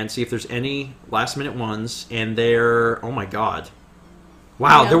and see if there's any last minute ones. And there, oh my God,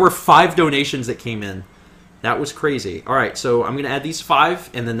 wow, there were 5 donations that came in. That was crazy. All right, so I'm gonna add these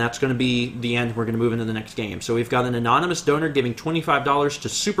 5, and then that's gonna be the end. We're gonna move into the next game. So we've got an anonymous donor giving $25 to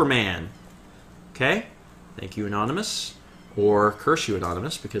Superman. Okay, thank you, Anonymous. Or curse you,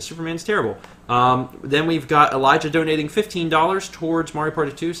 Anonymous, because Superman's terrible. Then we've got Elijah donating $15 towards Mario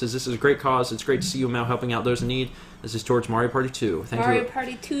Party 2. Says this is a great cause. It's great to see you, Mel, helping out those in need. This is towards Mario Party 2. Thank you. Mario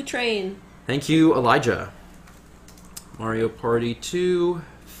Party 2 train. Thank you, Elijah. Mario Party 2,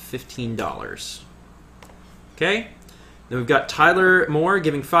 $15. Okay. Then we've got Tyler Moore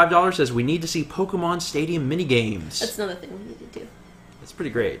giving $5. Says we need to see Pokemon Stadium minigames. That's another thing we need to do. That's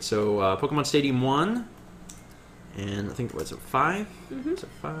pretty great. So Pokemon Stadium 1. And I think, was it 5? Mm-hmm. Is it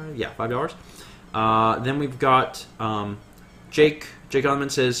 5? Yeah, $5. Then we've got Jake. Jake Elman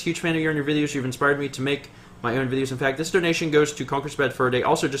says, huge fan of your videos. You've inspired me to make my own videos. In fact, this donation goes to Conquer's Bad Fur Day.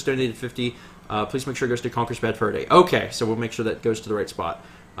 Also just donated 50. Please make sure it goes to Conquer's Bad Fur Day. Okay, so we'll make sure that goes to the right spot.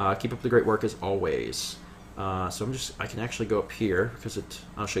 Keep up the great work as always. So I can actually go up here because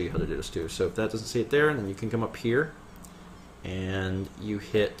I'll show you how to do this too. So if that doesn't see it there, then you can come up here and you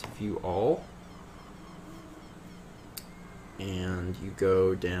hit View All. And you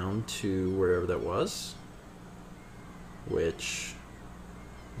go down to wherever that was, which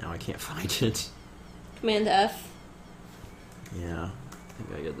now I can't find it. Command F. Yeah, I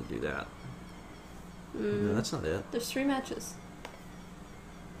think I got to do that. No, that's not it. There's 3 matches.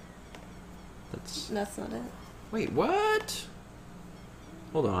 That's not it. Wait, what?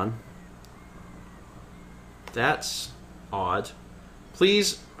 Hold on. That's odd.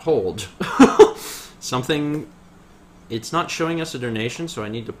 Please hold. Something. It's not showing us a donation, so I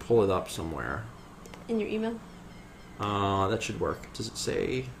need to pull it up somewhere. In your email? That should work. Does it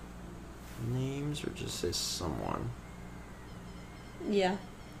say names or just say someone? Yeah.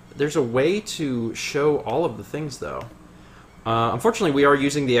 There's a way to show all of the things, though. Unfortunately, we are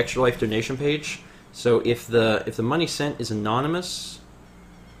using the Extra Life donation page, so if the money sent is anonymous,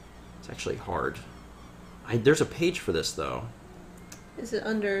 it's actually hard. There's a page for this, though. Is it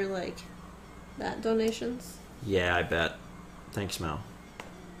under, like, that donations? Yeah, I bet. Thanks, Mel.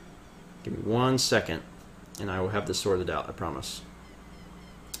 Give me 1 second, and I will have this sorted out, I promise.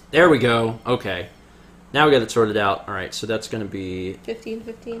 There we go. Okay. Now we got it sorted out. All right, so that's going to be... 15,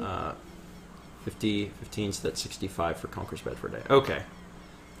 15? 15, so that's 65 for Conquer's Bad Fur Day. Okay.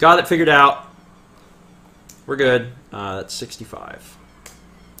 Got it figured out. We're good. That's 65.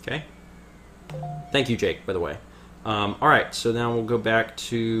 Okay. Thank you, Jake, by the way. All right, so now we'll go back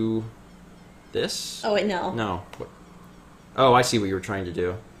to... this? Oh, wait, no. No. What? Oh, I see what you were trying to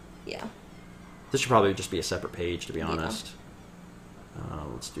do. Yeah. This should probably just be a separate page, to be honest.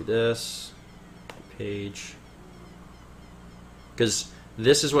 Let's do this. Page. Because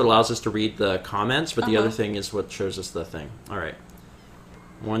this is what allows us to read the comments, but the other thing is what shows us the thing. All right.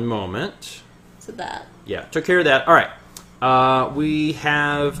 One moment. So that. Yeah, took care of that. All right. We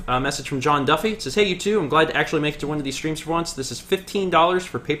have a message from John Duffy. It says, hey, you two, I'm glad to actually make it to one of these streams for once. This is $15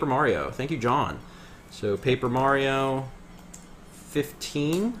 for Paper Mario. Thank you, John. So Paper Mario,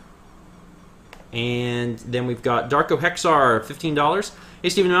 15. And then we've got Darko Hexar, $15. Hey,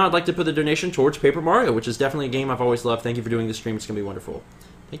 Stephen, I'd like to put the donation towards Paper Mario, which is definitely a game I've always loved. Thank you for doing this stream. It's going to be wonderful.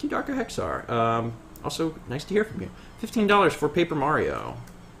 Thank you, Darko Hexar. Also, nice to hear from you. $15 for Paper Mario.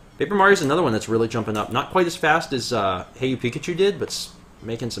 Paper Mario's another one that's really jumping up. Not quite as fast as Hey You Pikachu did, but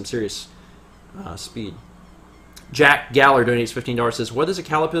making some serious speed. Jack Galler donates $15. Says, "What is a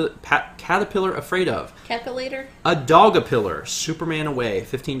caterpillar afraid of?" Capillator? A dogapillar. Superman away.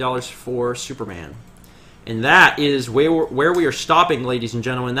 $15 for Superman. And that is where we are stopping, ladies and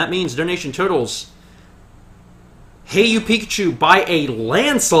gentlemen. That means donation totals. Hey You Pikachu by a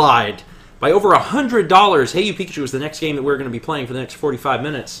landslide. By over $100. Hey You Pikachu is the next game that we're going to be playing for the next 45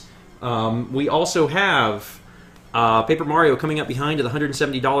 minutes. We also have Paper Mario coming up behind at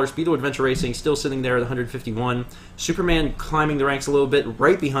 $170. Beetle Adventure Racing still sitting there at $151. Superman climbing the ranks a little bit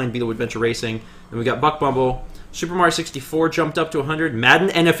right behind Beetle Adventure Racing. Then we got Buck Bumble. Super Mario 64 jumped up to $100. Madden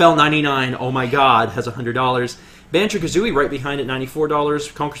NFL 99, oh my god, has $100. Banjo-Kazooie right behind at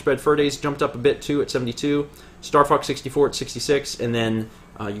 $94. Conker's Bad Fur Days jumped up a bit too at $72. Star Fox 64 at $66. And then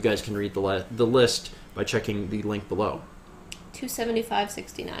you guys can read the list by checking the link below.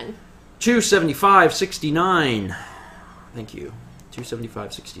 $275.69. $275.69. Thank you.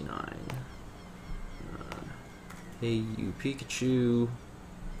 $275.69. Hey You Pikachu.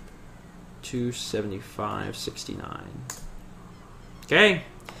 $275.69. Okay.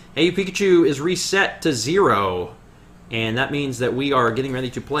 Hey You Pikachu is reset to 0. And that means that we are getting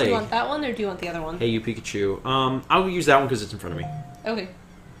ready to play. Do you want that one or do you want the other one? Hey You Pikachu. I'll use that one because it's in front of me. Okay.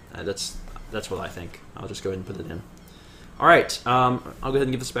 That's what I think. I'll just go ahead and put it in. Alright, I'll go ahead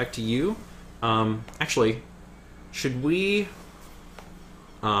and give this back to you. Actually, should we...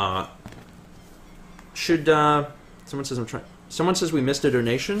 someone says someone says we missed a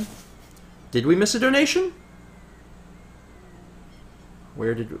donation? Did we miss a donation?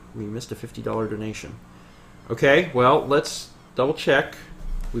 Where did we missed a $50 donation? Okay, well, let's double check.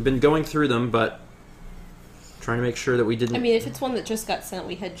 We've been going through them, but trying to make sure that we didn't... I mean, if it's one that just got sent,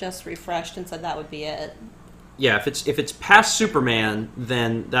 we had just refreshed and said that would be it. Yeah, if it's past Superman,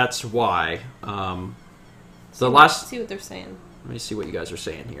 then that's why. See what they're saying. Let me see what you guys are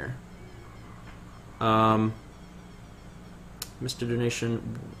saying here. Mr.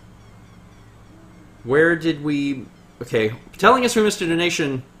 Donation... Where did we... Okay, telling us we missed a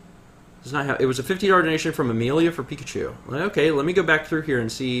donation does not have... It was a $50 donation from Amelia for Pikachu. Okay, let me go back through here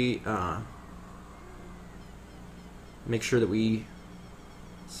and see... make sure that we...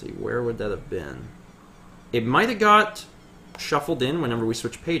 Let's see, where would that have been? It might have got shuffled in whenever we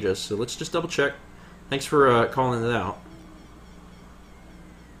switch pages, so let's just double check. Thanks for calling it out.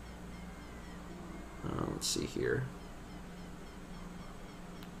 Let's see here.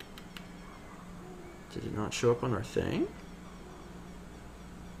 Did it not show up on our thing?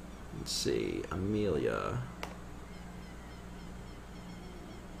 Let's see, Amelia.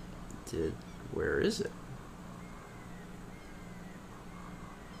 Where is it?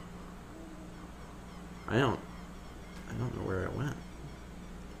 I don't know where it went.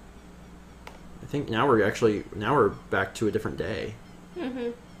 I think now we're back to a different day.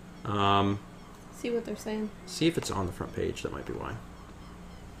 Mm-hmm. See what they're saying. See if it's on the front page. That might be why.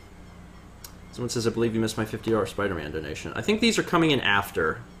 Someone says, I believe you missed my $50 Spider-Man donation. I think these are coming in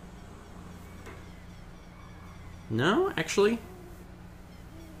after. No, actually.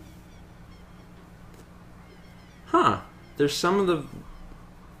 Huh. There's some of the...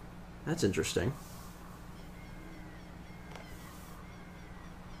 That's interesting.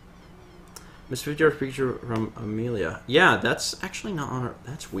 Miss $50 picture from Amelia. Yeah, that's actually not on our...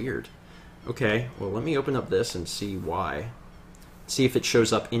 That's weird. Okay, well, let me open up this and see why. See if it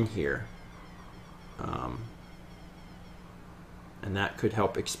shows up in here. And that could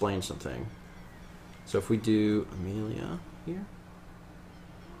help explain something. So if we do Amelia here.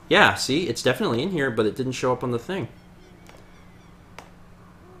 Yeah, see, it's definitely in here, but it didn't show up on the thing.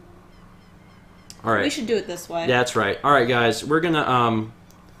 All right. We should do it this way. That's right. All right, guys, we're gonna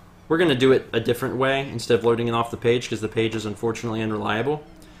do it a different way instead of loading it off the page because the page is unfortunately unreliable.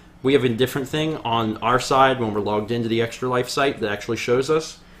 We have a different thing on our side when we're logged into the Extra Life site that actually shows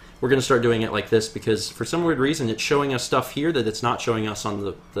us. We're going to start doing it like this because for some weird reason it's showing us stuff here that it's not showing us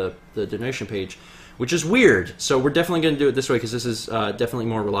on the donation page, which is weird. So we're definitely going to do it this way because this is definitely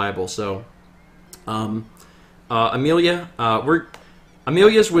more reliable. So Amelia's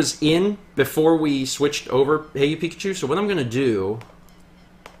was in before we switched over Hey You Pikachu. So what I'm going to do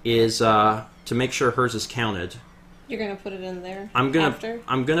is to make sure hers is counted. You're going to put it in there I'm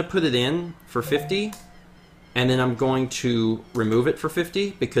gonna put it in for 50. And then I'm going to remove it for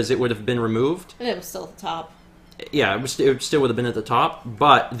 50 because it would have been removed. And it was still at the top. Yeah, it still would have been at the top,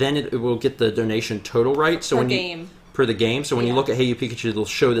 but then it will get the donation total right. So per the game. So when you look at Hey You Pikachu, it'll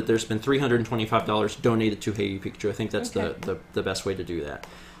show that there's been $325 donated to Hey You Pikachu. I think that's the best way to do that.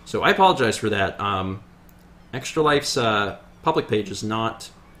 So I apologize for that. Extra Life's public page is not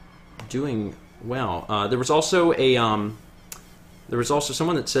doing well. There was also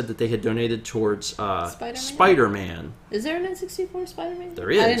someone that said that they had donated towards Spider-Man. Is there an N64 Spider-Man?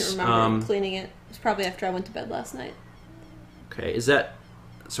 There is. I didn't remember cleaning it. It was probably after I went to bed last night. Okay, is that...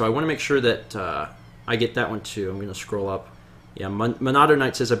 So I want to make sure that I get that one too. I'm going to scroll up. Yeah, Monado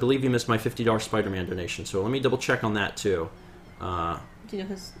Knight says, I believe you missed my $50 Spider-Man donation. So let me double check on that too. Do you know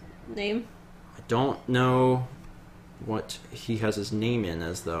his name? I don't know what he has his name in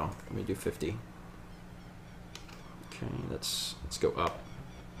as, though. Let me do 50. Okay, let's go up.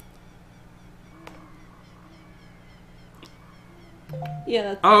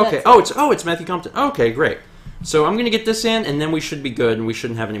 Yeah. Oh, okay. It's Matthew Compton. Okay, great. So I'm gonna get this in, and then we should be good, and we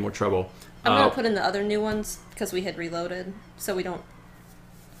shouldn't have any more trouble. I'm gonna put in the other new ones because we had reloaded, so we don't.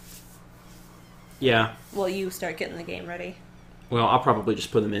 Yeah. Well, you start getting the game ready. Well, I'll probably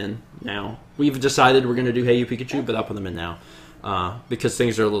just put them in now. We've decided we're gonna do Hey You Pikachu, but I'll put them in now. Because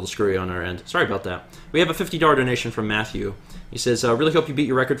things are a little screwy on our end. Sorry about that. We have a $50 donation from Matthew. He says, really hope you beat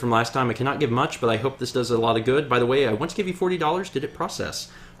your record from last time. I cannot give much, but I hope this does a lot of good. By the way, I once gave you $40. Did it process?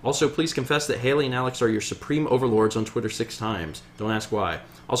 Also, please confess that Haley and Alex are your supreme overlords on Twitter 6 times. Don't ask why.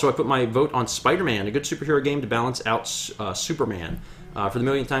 Also, I put my vote on Spider-Man, a good superhero game to balance out Superman. For the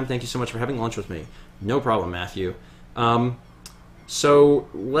millionth time, thank you so much for having lunch with me. No problem, Matthew. So,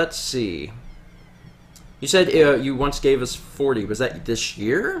 let's see. You said you once gave us 40. Was that this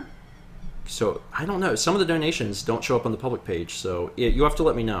year? So, I don't know. Some of the donations don't show up on the public page, so you have to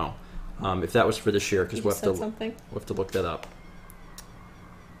let me know if that was for this year, because we'll have to look that up.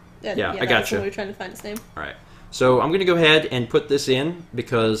 Yeah, I got you. We were trying to find his name. All right. So, I'm going to go ahead and put this in,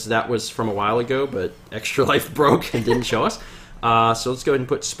 because that was from a while ago, but Extra Life broke and didn't show us. So, let's go ahead and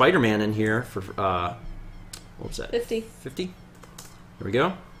put Spider-Man in here for, what was that? 50. 50? Here we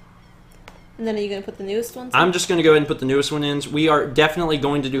go. And then are you going to put the newest ones in? I'm just going to go ahead and put the newest one in. We are definitely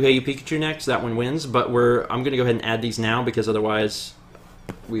going to do Hey You Pikachu next. That one wins. But I'm going to go ahead and add these now because otherwise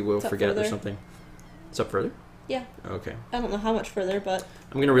we will forget or something. It's up further? Yeah. Okay. I don't know how much further, but...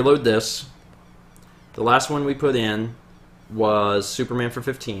 I'm going to reload this. The last one we put in was Superman for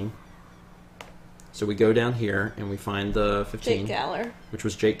 15. So we go down here and we find the 15. Jake Galler. Which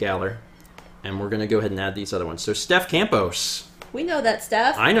was Jake Galler. And we're going to go ahead and add these other ones. So Steph Campos. We know that,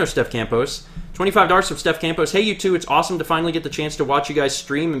 Steph. I know Steph Campos. $25 from Steph Campos. Hey, you two, it's awesome to finally get the chance to watch you guys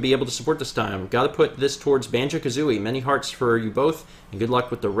stream and be able to support this time. Got to put this towards Banjo-Kazooie. Many hearts for you both, and good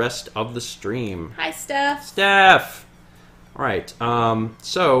luck with the rest of the stream. Hi, Steph. Steph! All right,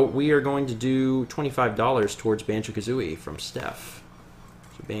 so we are going to do $25 towards Banjo-Kazooie from Steph.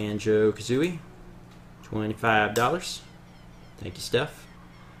 So Banjo-Kazooie, $25. Thank you, Steph.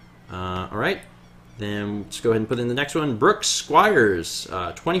 All right. Then let's go ahead and put in the next one. Brooks Squires,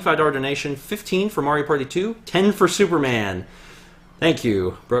 $25 donation, 15 for Mario Party 2, 10 for Superman. Thank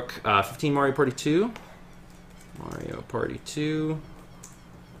you, Brooke. 15 Mario Party 2, Mario Party 2,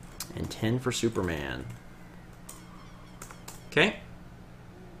 and 10 for Superman. Okay.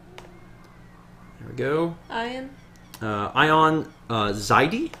 There we go. Ion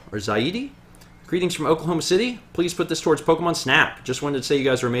Zaidi. Greetings from Oklahoma City. Please put this towards Pokemon Snap. Just wanted to say you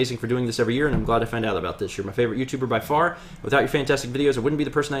guys are amazing for doing this every year, and I'm glad I found out about this. You're my favorite YouTuber by far. Without your fantastic videos, I wouldn't be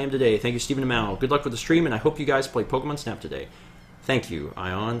the person I am today. Thank you, Stephen and Mal. Good luck with the stream, and I hope you guys play Pokemon Snap today. Thank you,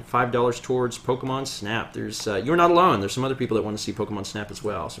 Ion. $5 towards Pokemon Snap. There's you're not alone. There's some other people that want to see Pokemon Snap as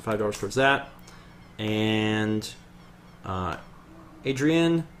well. So $5 towards that. And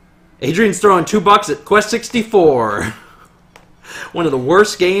Adrian's throwing $2 at Quest 64. One of the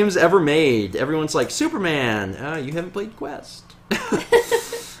worst games ever made. Everyone's like, Superman, you haven't played Quest.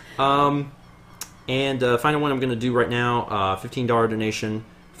 And final one I'm going to do right now, $15 donation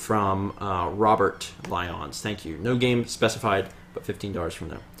from Robert Lyons. Thank you. No game specified, but $15 from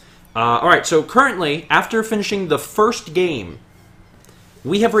them. All right, so currently, after finishing the first game,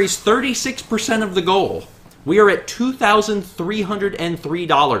 we have raised 36% of the goal. We are at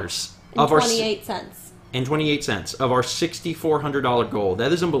 $2,303 of our... 28 cents. And 28 cents of our $6,400 goal.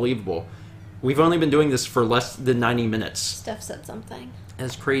 That is unbelievable. We've only been doing this for less than 90 minutes. Steph said something.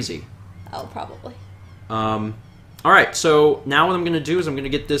 That's crazy. Oh, probably. All right, so now what I'm going to do is I'm going to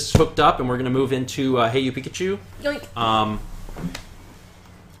get this hooked up, and we're going to move into Hey You Pikachu. Yoink.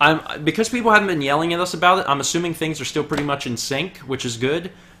 Because people haven't been yelling at us about it, I'm assuming things are still pretty much in sync, which is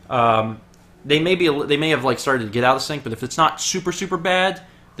good. They may have like started to get out of sync, but if it's not super, super bad,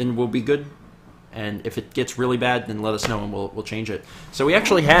 then we'll be good. And if it gets really bad, then let us know and we'll change it. So we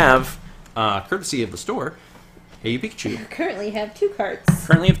actually have, courtesy of the store, Hey You Pikachu. We currently have 2 carts.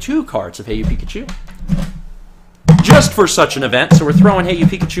 Currently have 2 carts of Hey You Pikachu. Just for such an event, so we're throwing Hey You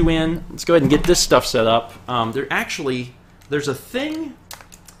Pikachu in. Let's go ahead and get this stuff set up. There's a thing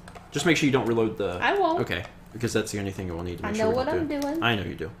Just make sure you don't reload the... I won't. Okay, because that's the only thing we'll need to I make know sure we what don't I'm do. doing. I know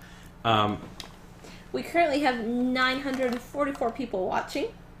you do. We currently have 944 people watching.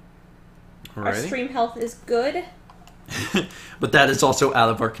 Our Alrighty. stream health is good. But that is also out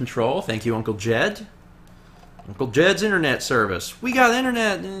of our control. Thank you, Uncle Jed. Uncle Jed's internet service. We got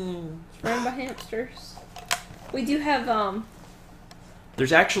internet. Run by hamsters. We do have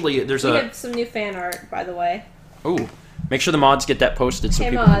There's actually we have some new fan art, by the way. Oh, make sure the mods get that posted so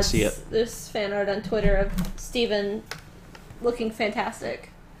Hey people mods, can see it. there's fan art on Twitter of Steven looking fantastic.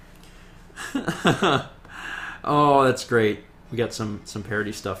 Oh, that's great. We got some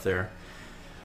parody stuff there.